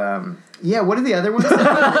 To what are the other ones?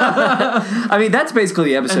 I mean, that's basically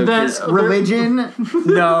the episode. And then- 'cause- Religion.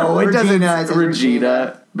 no, it doesn't. Regina, it says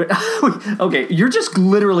Regina. But okay, you're just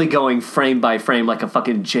literally going frame by frame like a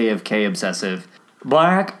fucking JFK obsessive.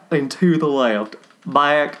 Back and to the left.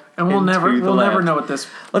 Back And we'll and never to the never left. know what this.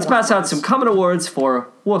 Let's pass out some common awards for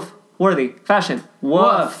woof, worthy, fashion,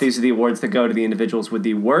 woof. These are the awards that go to the individuals with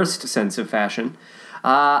the worst sense of fashion.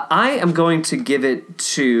 I am going to give it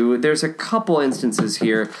to. There's a couple instances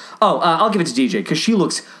here. I'll give it to DJ because she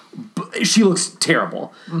looks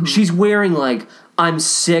terrible. Mm-hmm. She's wearing like, I'm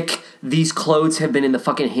sick. These clothes have been in the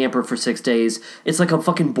fucking hamper for 6 days. It's like a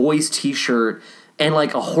fucking boy's t-shirt and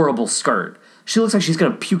like a horrible skirt. She looks like she's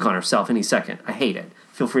gonna puke on herself any second. I hate it.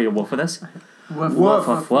 Feel free to woof with us. Woof, Woof,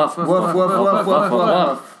 woof, woof, Woof, woof, woof, woof,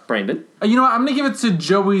 woof. Brandon. You know what? I'm gonna give it to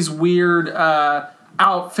Joey's weird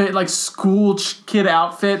outfit, like school kid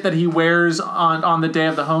outfit that he wears on the day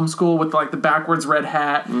of the homeschool with like the backwards red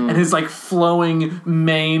hat and his like flowing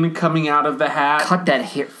mane coming out of the hat. Cut that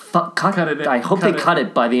hair. Cut it. I hope Cut they it. cut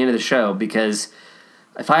it by the end of the show because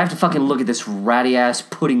if I have to fucking look at this ratty ass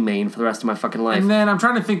pudding mane for the rest of my fucking life, And then I'm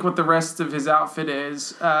trying to think what the rest of his outfit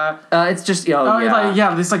is. it's just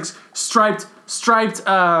This like striped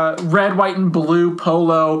red, white, and blue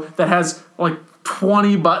polo that has like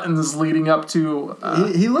 20 buttons leading up to.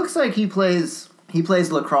 He looks like he plays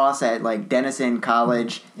lacrosse at like Denison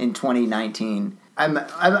College in 2019. I'm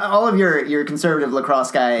all of your conservative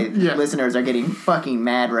lacrosse guy listeners are getting fucking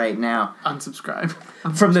mad right now. Unsubscribe.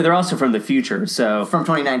 they're also from the future, so From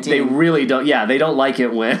 2019. they really don't. Yeah, they don't like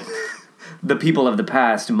it when the people of the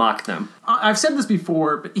past mock them. I've said this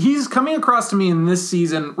before, but he's coming across to me in this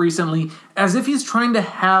season recently as if he's trying to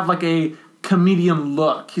have like a comedian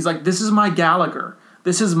look. He's like, this is my Gallagher.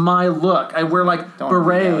 This is my look. I wear like Don't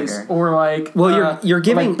berets Gallagher. or like You're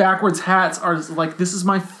giving like backwards hats are like this is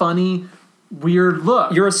my funny weird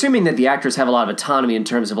look. You're assuming that the actors have a lot of autonomy in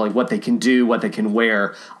terms of like what they can do, what they can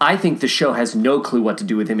wear. I think the show has no clue what to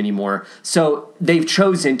do with him anymore. So they've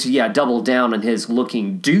chosen to double down on his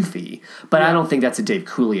looking doofy, but I don't think that's a Dave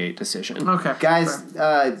Coulier decision. Okay, Guys,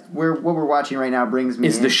 fair. what we're watching right now brings me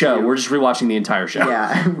It's the show. into- We're just rewatching the entire show.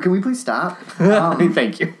 Yeah, can we please stop?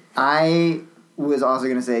 Thank you. I was also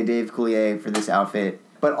going to say Dave Coulier for this outfit,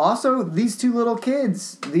 but also these two little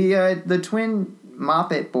kids, the twin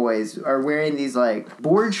Moppet boys, are wearing these like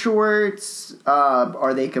board shorts.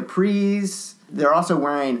 Are they capris? They're also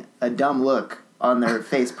wearing a dumb look on their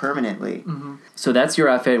face permanently. Mm-hmm. So that's your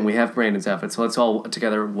outfit, and we have Brandon's outfit. So let's all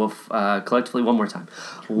together woof collectively one more time.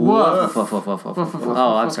 Woof. Woof, woof, woof, woof, Woof, woof. woof, Oh, woof,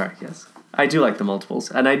 I'm woof. sorry. Yes, I do like the multiples,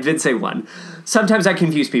 and I did say one. Sometimes I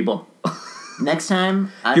confuse people. Next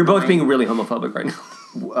time, I'm You're both going- being really homophobic right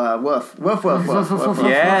now. woof, woof, woof, woof, woof, woof.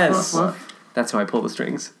 Yes. woof, woof. That's how I pull the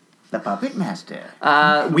strings. The puppet master.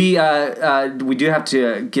 We do have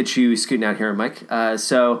to get you scooting out here, Mike.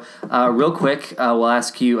 So real quick, we'll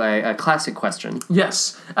ask you a classic question.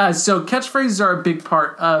 Yes. So catchphrases are a big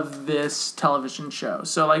part of this television show.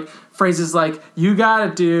 So like phrases like "You got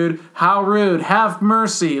it, dude," "How rude," "Have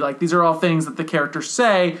mercy." Like these are all things that the characters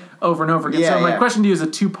say over and over again. Yeah, so my yeah. question to you is a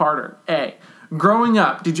two-parter. A, growing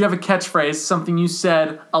up, did you have a catchphrase, something you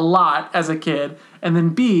said a lot as a kid? And then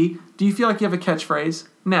B, do you feel like you have a catchphrase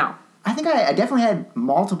now? I think I definitely had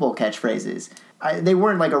multiple catchphrases. They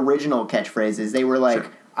weren't like original catchphrases. They were like,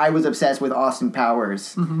 Sure. I was obsessed with Austin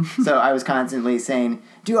Powers. So I was constantly saying,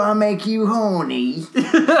 "Do I make you horny?"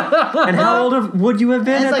 And how old would you have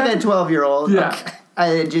been? It's at like that a 12-year-old. Yeah. I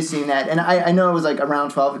had just seen that. And I know it was like around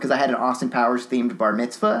 12 because I had an Austin Powers themed bar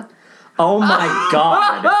mitzvah, Oh my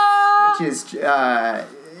god.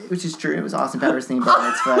 which is true. It was Austin Powers themed bar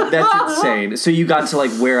mitzvah. That's insane. So you got to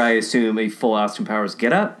like wear, I assume, a full Austin Powers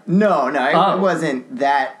getup? No, Oh. it wasn't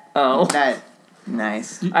that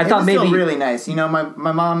nice. I It thought was maybe- still really nice. You know, my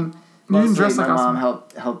mom. You didn't Mostly dress like my mom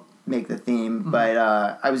Austin. helped make the theme, but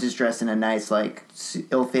I was just dressed in a nice like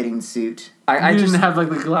ill-fitting suit. I You just didn't have like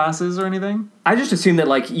the glasses or anything? I just assumed that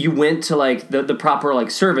like you went to like the proper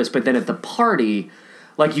like service, but then at the party,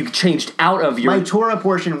 like you changed out of your My Torah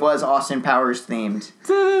portion was Austin Powers themed.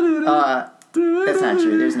 That's not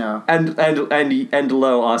true. There's no and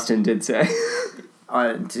low Austin did say.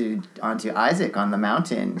 onto Isaac on the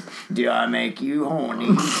mountain. Do I make you horny?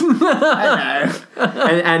 I know.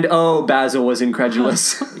 and oh, Basil was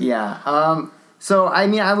incredulous. Yeah. So I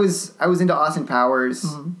mean, I was into Austin Powers.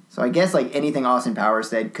 So I guess like anything Austin Powers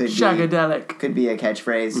said could Shagadelic. be a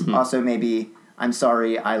catchphrase. Also, maybe "I'm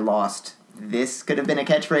sorry, I lost." This could have been a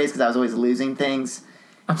catchphrase because I was always losing things.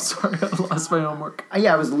 I'm sorry, I lost my homework.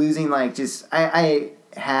 Yeah, I was losing like just I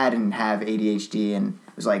had and have ADHD and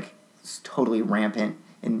it was like totally rampant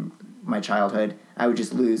in my childhood. I would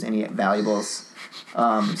just lose any valuables.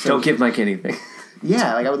 So, Don't give Mike anything.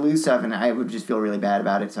 Yeah, like I would lose stuff and I would just feel really bad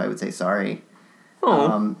about it. So I would say sorry.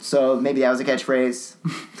 Oh. So maybe that was a catchphrase.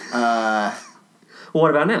 What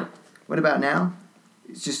about now? What about now?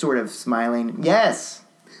 It's just sort of smiling. Yes.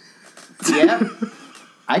 Yeah.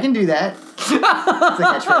 I can do that. It's a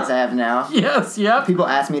catchphrase I have now. Yes, yep. People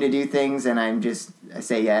ask me to do things and I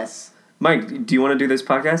say yes. Mike, do you want to do this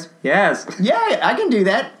podcast? Yes. Yeah, I can do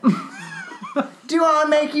that. Do I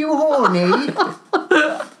make you horny?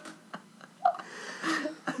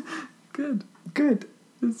 Good. Good.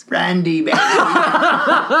 Randy, baby.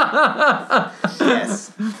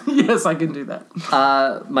 Yes. Yes, I can do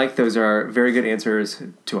that. Mike, those are very good answers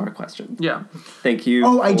to our question. Yeah. Thank you.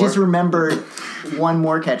 Oh, I for- just remembered one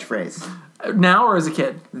more catchphrase. Now or as a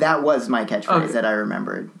kid? That was my catchphrase Okay. that I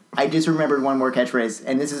remembered. I just remembered one more catchphrase,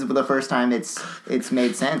 and this is the first time it's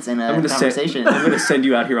made sense in a conversation. I'm going to send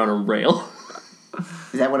you out here on a rail.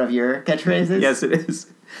 Is that one of your catchphrases? Yes, it is.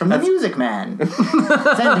 From the Music Man.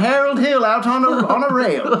 Send Harold Hill out on a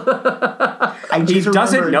rail. He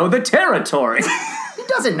doesn't know the territory. He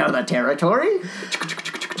doesn't know the territory.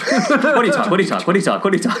 What do you talk? What do you talk? What do you talk?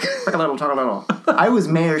 What do you talk? Talk a little, talk a little. I was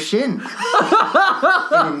Mayor Shin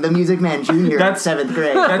in The Music Man Jr. in That's- 7th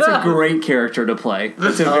grade. That's a great character to play.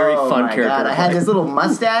 It's a very fun my character. God. to I had play. this little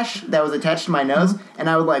mustache that was attached to my nose, and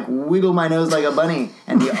I would like wiggle my nose like a bunny,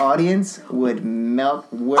 and the audience would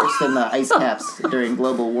melt worse than the ice caps during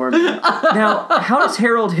global warming. Now, how does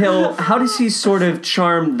Harold Hill? How does he sort of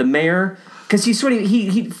charm the mayor? Because he sort of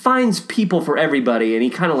he finds people for everybody, and he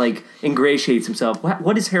kind of like ingratiates himself.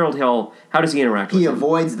 What is Harold Hill? How does he interact with He him?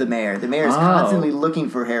 avoids the mayor. The mayor is Oh. constantly looking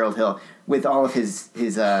for Harold Hill. with all of his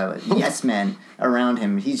yes men around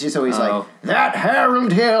him. He's just always Oh. like, that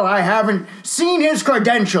Harold Hill, I haven't seen his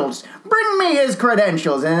credentials. Bring me his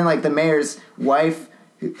credentials. And then like the mayor's wife,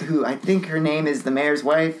 who I think her name is the mayor's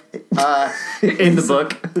wife, In the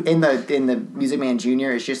book. in the Music Man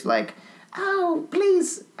Jr. is just like, oh,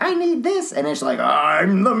 please, I need this. And it's like,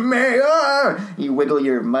 I'm the mayor. You wiggle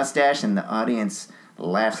your mustache and the audience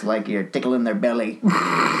laughs like you're tickling their belly.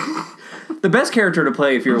 The best character to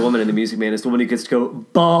play if you're a woman in the Music Man is the one who gets to go,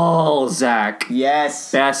 Balzac.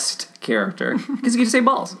 Yes. Best character. Because you get to say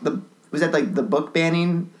balls. Was that like the book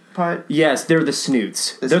banning part? Yes, they're the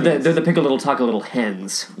snoots. The they're snoots. the pick a little, talk a little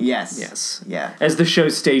hens. Yes. Yes. Yeah. As the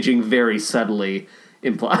show's staging very subtly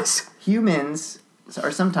implies. Humans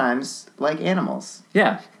are sometimes like animals.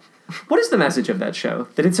 Yeah. What is the message of that show?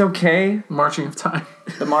 That it's okay? Marching of time.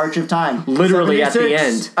 The March of Time. Literally at the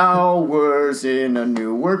 76 end. hours in a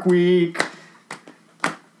new work week.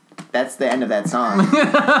 That's the end of that song.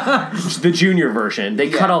 The junior version. They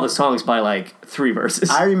cut Yeah. all the songs by like 3 verses.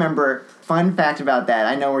 I remember, fun fact about that,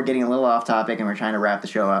 I know we're getting a little off topic and we're trying to wrap the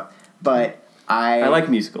show up, but I like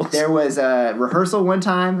musicals. There was a rehearsal one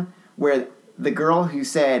time where the girl who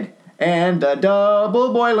said, and a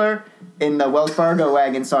double boiler, in the Wells Fargo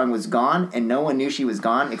Wagon song was gone, and no one knew she was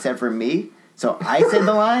gone except for me. So I said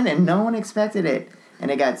the line, and no one expected it. And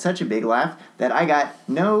it got such a big laugh that I got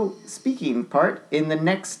no speaking part in the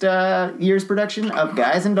next year's production of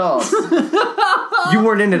Guys and Dolls. You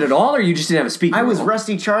weren't in it at all, or you just didn't have a speaking I was role?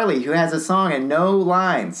 Rusty Charlie, who has a song and no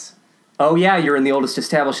lines. Oh yeah, you're in The Oldest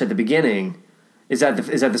Established at the beginning. Is that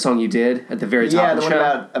the song you did at the very top Yeah, of the the one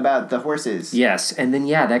show? about the horses. Yes, and then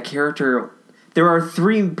that character. There are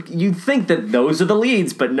 3. You'd think that those are the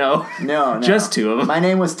leads, but no. No. Just 2 of them. My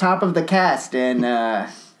name was top of the cast and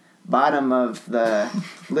bottom of the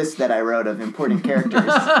list that I wrote of important characters.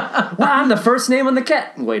 Well, I'm the first name on the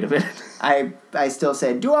cat. Wait a minute. I still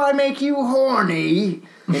said, "Do I make you horny?"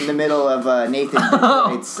 in the middle of Nathan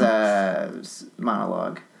Drake's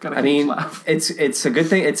monologue. Gotta I make mean, us laugh. it's a good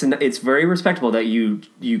thing. It's very respectable that you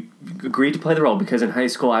agreed to play the role, because in high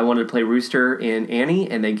school I wanted to play Rooster in Annie,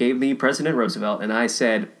 and they gave me President Roosevelt, and I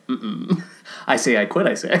said, mm-mm. I say I quit.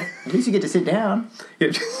 I say. At least you get to sit down.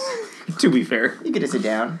 To be fair, You get to sit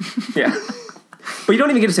down. yeah. But you don't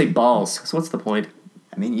even get to say balls. So what's the point?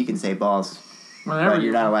 I mean, you can say balls, Whenever but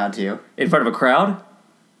you're not allowed to. In front of a crowd?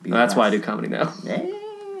 Be That's why I do honest. comedy now.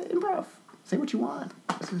 Improv. Say what you want.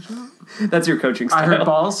 That's your coaching style. I heard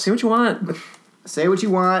balls. Say what you want. Say what you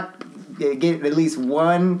want. Get at least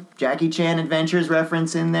one Jackie Chan Adventures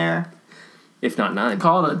reference in there. If not 9.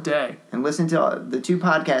 Call it a day. And listen to the 2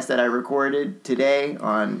 podcasts that I recorded today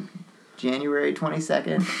on January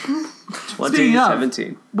 22nd. 20 Speaking to of-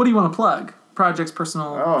 17. What do you want to plug? Projects,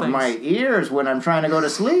 personal Oh, things. my ears when I'm trying to go to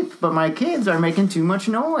sleep, but my kids are making too much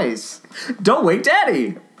noise. Don't wake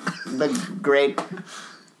daddy! The great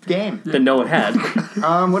game. That no one had.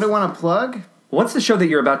 What do I want to plug? What's the show that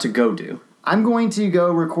you're about to go do? I'm going to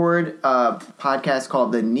go record a podcast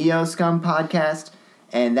called the Neo Scum Podcast,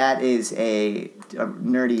 and that is a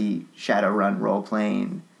nerdy Shadowrun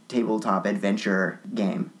role-playing tabletop adventure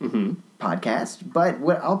game podcast. But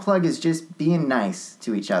what I'll plug is just being nice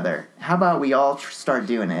to each other. How about we all start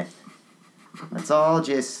doing it? Let's all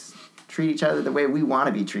just treat each other the way we want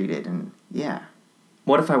to be treated, and yeah.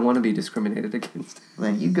 What if I want to be discriminated against?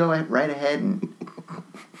 Well, then you go right ahead and...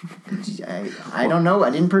 I don't know. I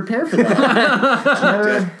didn't prepare for that.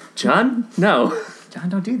 Never- John? No. John,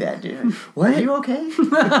 don't do that, dude. What? Are you okay?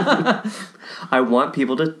 I want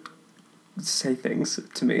people to say things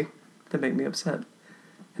to me that make me upset.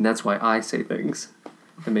 And that's why I say things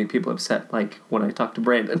that make people upset, like when I talk to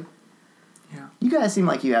Brandon. You guys seem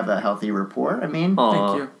like you have a healthy rapport. I mean,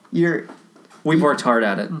 Aw. Thank you. We've worked hard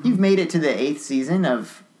at it. you've made it to the 8th season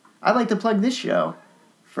of... I'd like to plug this show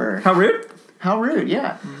for... How rude? How rude,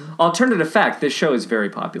 yeah. Alternative fact, this show is very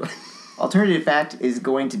popular. Alternative fact is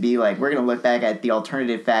going to be like... We're going to look back at the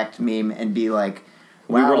alternative fact meme and be like...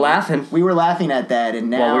 We were laughing. We were laughing at that,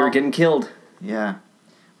 and now... While we were getting killed. Yeah.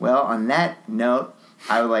 Well, on that note,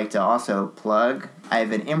 I would like to also plug... I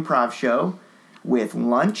have an improv show with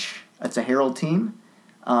Lunch. It's a Herald team.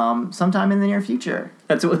 Sometime in the near future.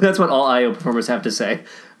 That's what all IO performers have to say.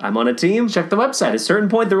 I'm on a team. Check the website. At a certain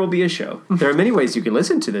point, there will be a show. There are many ways you can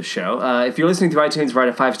listen to this show. If you're listening through iTunes, write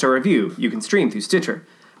a 5-star review. You can stream through Stitcher,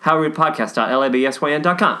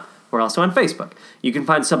 howrudepodcast.labsyn.com. We're also on Facebook. You can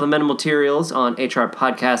find supplemental materials on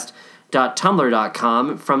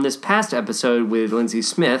hrpodcast.tumblr.com. From this past episode with Lindsay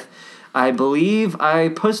Smith, I believe I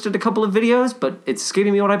posted a couple of videos, but it's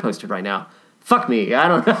escaping me what I posted right now. Fuck me. I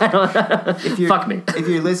don't If you're, Fuck me. If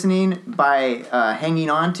you're listening by hanging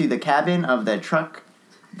on to the cabin of the truck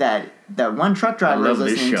that one truck driver is love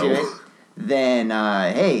this listening to show. it, then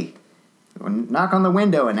hey, knock on the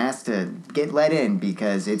window and ask to get let in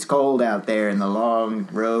because it's cold out there and the long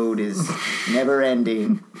road is never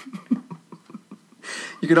ending.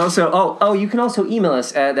 You can also you can also email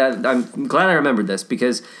us at I'm glad I remembered this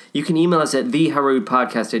because you can email us at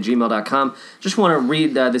theharudpodcast@gmail.com. Just want to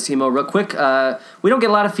read this email real quick. We don't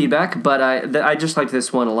get a lot of feedback, but I just liked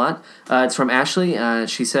this one a lot. It's from Ashley.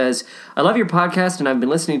 She says, "I love your podcast and I've been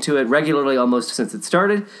listening to it regularly almost since it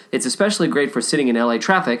started. It's especially great for sitting in LA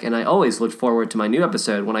traffic, and I always looked forward to my new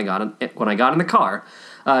episode when I got in the car."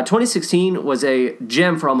 2016 was a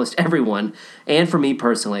gem for almost everyone, and for me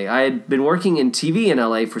personally. I had been working in TV in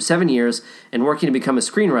LA for 7 years and working to become a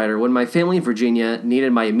screenwriter when my family in Virginia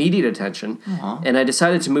needed my immediate attention, and I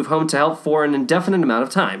decided to move home to help for an indefinite amount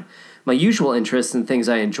of time. My usual interests and things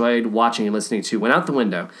I enjoyed watching and listening to went out the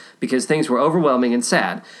window because things were overwhelming and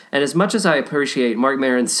sad, and as much as I appreciate Mark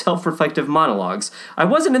Maron's self-reflective monologues, I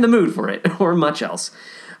wasn't in the mood for it, or much else.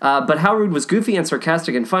 But How Rude was goofy and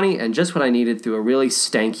sarcastic and funny, and just what I needed through a really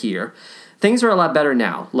stank year. Things are a lot better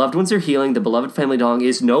now. Loved ones are healing, the beloved family dog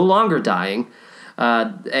is no longer dying,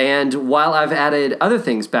 and while I've added other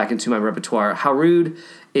things back into my repertoire, How Rude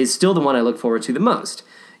is still the one I look forward to the most.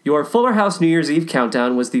 Your Fuller House New Year's Eve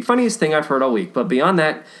countdown was the funniest thing I've heard all week, but beyond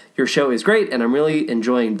that, your show is great, and I'm really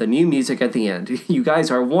enjoying the new music at the end. You guys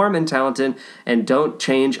are warm and talented, and don't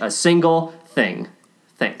change a single thing.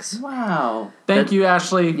 Thanks. Wow. Thank you,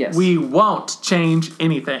 Ashley. Yes. We won't change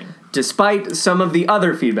anything. Despite some of the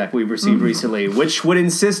other feedback we've received recently, which would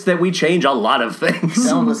insist that we change a lot of things.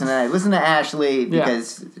 Don't listen to that. Listen to Ashley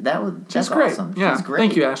because that's She's great. awesome. Yeah. She's great.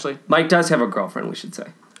 Thank you, Ashley. Mike does have a girlfriend, we should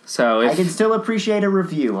say. So if I can still appreciate a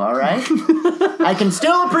review, all right? I can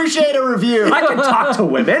still appreciate a review. I can talk to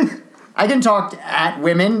women. I can talk at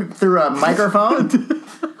women through a microphone.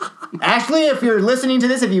 Ashley, if you're listening to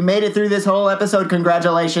this, if you made it through this whole episode,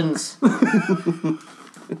 congratulations.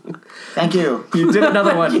 Thank you. You did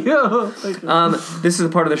another one. Yeah. This is a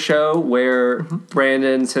part of the show where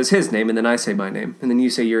Brandon says his name, and then I say my name, and then you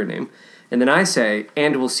say your name. And then I say,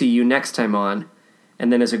 "And we'll see you next time on."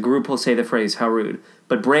 And then as a group, we'll say the phrase, "How rude."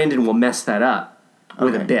 But Brandon will mess that up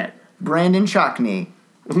with a Okay. bit. Brandon Shockney.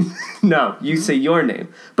 No, you say your name.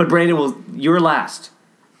 But Brandon you're last.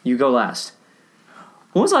 You go last.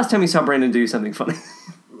 When was the last time you saw Brandon do something funny?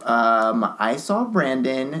 I saw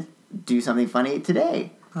Brandon do something funny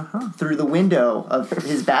today through the window of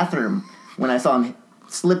his bathroom when I saw him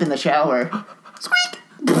slip in the shower. Squeak!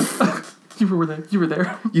 You were there. You were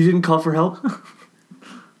there. You didn't call for help?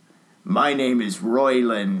 My name is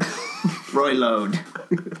Royland. Roylode.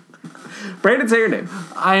 Brandon, say your name.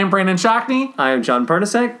 I am Brandon Shockney. I am John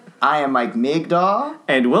Pernasek, I am Mike Migdahl.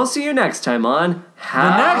 and we'll see you next time on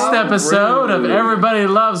How The next episode of Rude. Everybody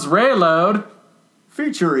Loves Rayload.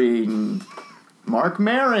 Featuring Mark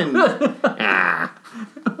Maron.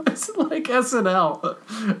 It's like SNL.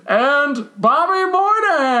 And Bobby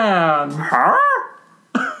Moynihan.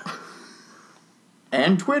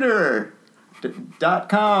 and Twitter.com.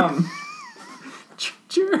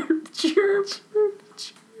 Chirp, chirp,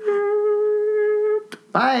 chirp.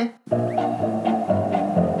 Bye.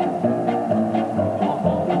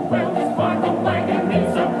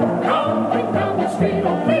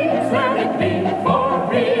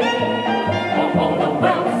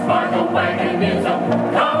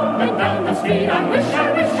 I wish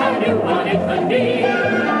I knew what it could be.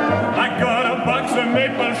 I got a box of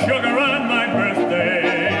maple sugar on my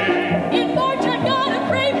birthday. In March I got a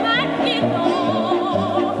brave Montego.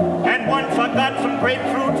 And once I got some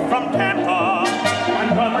grapefruit from Tampa. And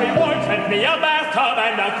from reward sent me a bathtub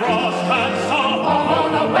and a cross-cut saw. Oh,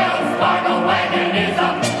 the Wells Fargo wagon is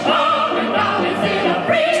up. Rolling down, is it a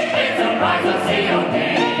breeze? It's a rise of COD.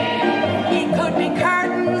 It could be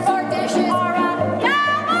curtains or dishes or a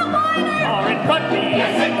yellow boiler. Or it could be,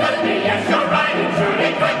 Yes, it could be. Yes, you're right. It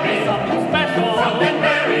surely could be. something special. Something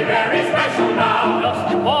very, very special now. Just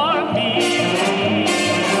for me.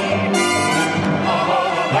 Oh,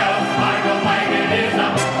 the Wells Fargo wagon is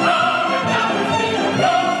up. Rolling down the street.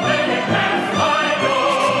 Don't let it pass my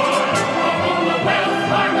door. Oh, the Wells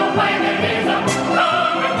Fargo wagon is up.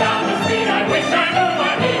 Rolling down the street. I wish I knew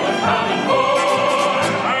what he was coming for.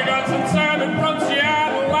 I got some salmon from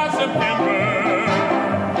Seattle last September.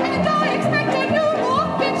 And I expect a new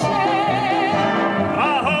rocket ship.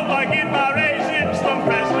 I hope I get my raisins from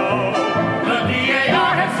Fresno. The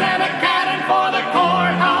DAR has sent a cannon for the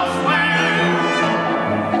courthouse square.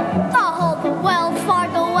 I hope the Wells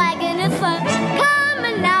Fargo wagon is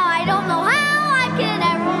coming now. I don't know how I can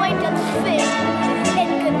ever wait to fit. It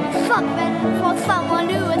could be something for someone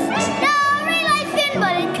who is no relation,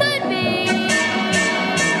 but it could be.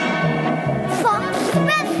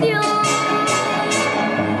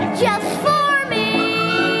 just for me.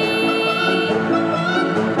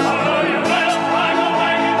 Oh, you Wells Fargo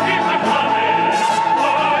wagon, keep on coming.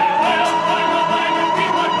 Oh, you Wells Fargo wagon,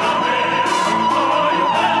 keep on coming. Oh, you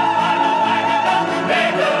Wells Fargo wagon, don't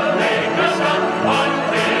make a make us up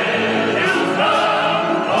until you stop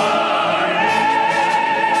for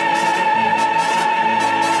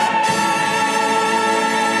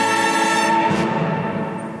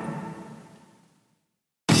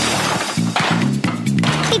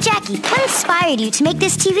Hey Jackie, what inspired you to make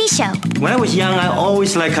this TV show? When I was young, I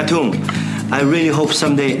always liked cartoon. I really hope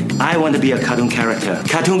someday I want to be a cartoon character.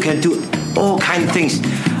 Cartoon can do all kind of things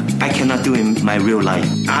I cannot do in my real life.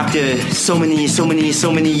 After so many years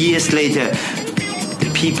later, the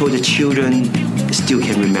people, the children still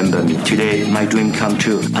can remember me. Today, my dream come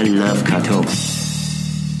true. I love cartoon.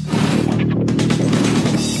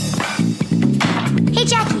 Hey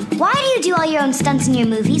Jackie, why do you do all your own stunts in your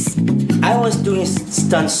movies? I was doing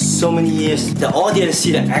stunts so many years. The audience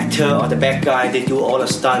see the actor or the bad guy, they do all the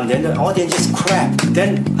stunts. Then the audience just crap.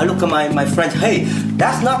 Then I look at my friends, hey,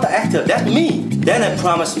 that's not the actor, that's me. Then I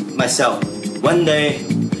promise myself, one day,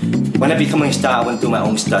 when I become a star, I want to do my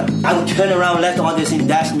own stunt. I will turn around, let the audience see,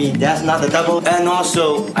 that's me, that's not the double. And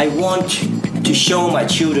also, I want to show my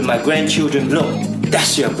children, my grandchildren, look,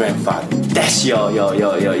 that's your grandfather, that's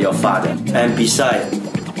your father. And besides,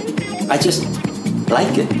 I just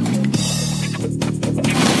like it.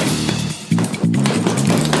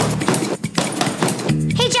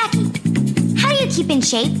 Hey Jackie, how do you keep in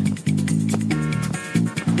shape?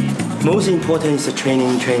 Most important is the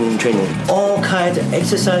training. All kinds of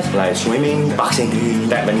exercise like swimming, boxing,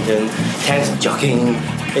 badminton, tennis, jogging.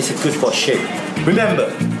 It's good for shape.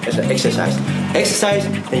 Remember, it's an exercise. Exercise,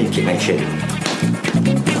 then you keep in shape.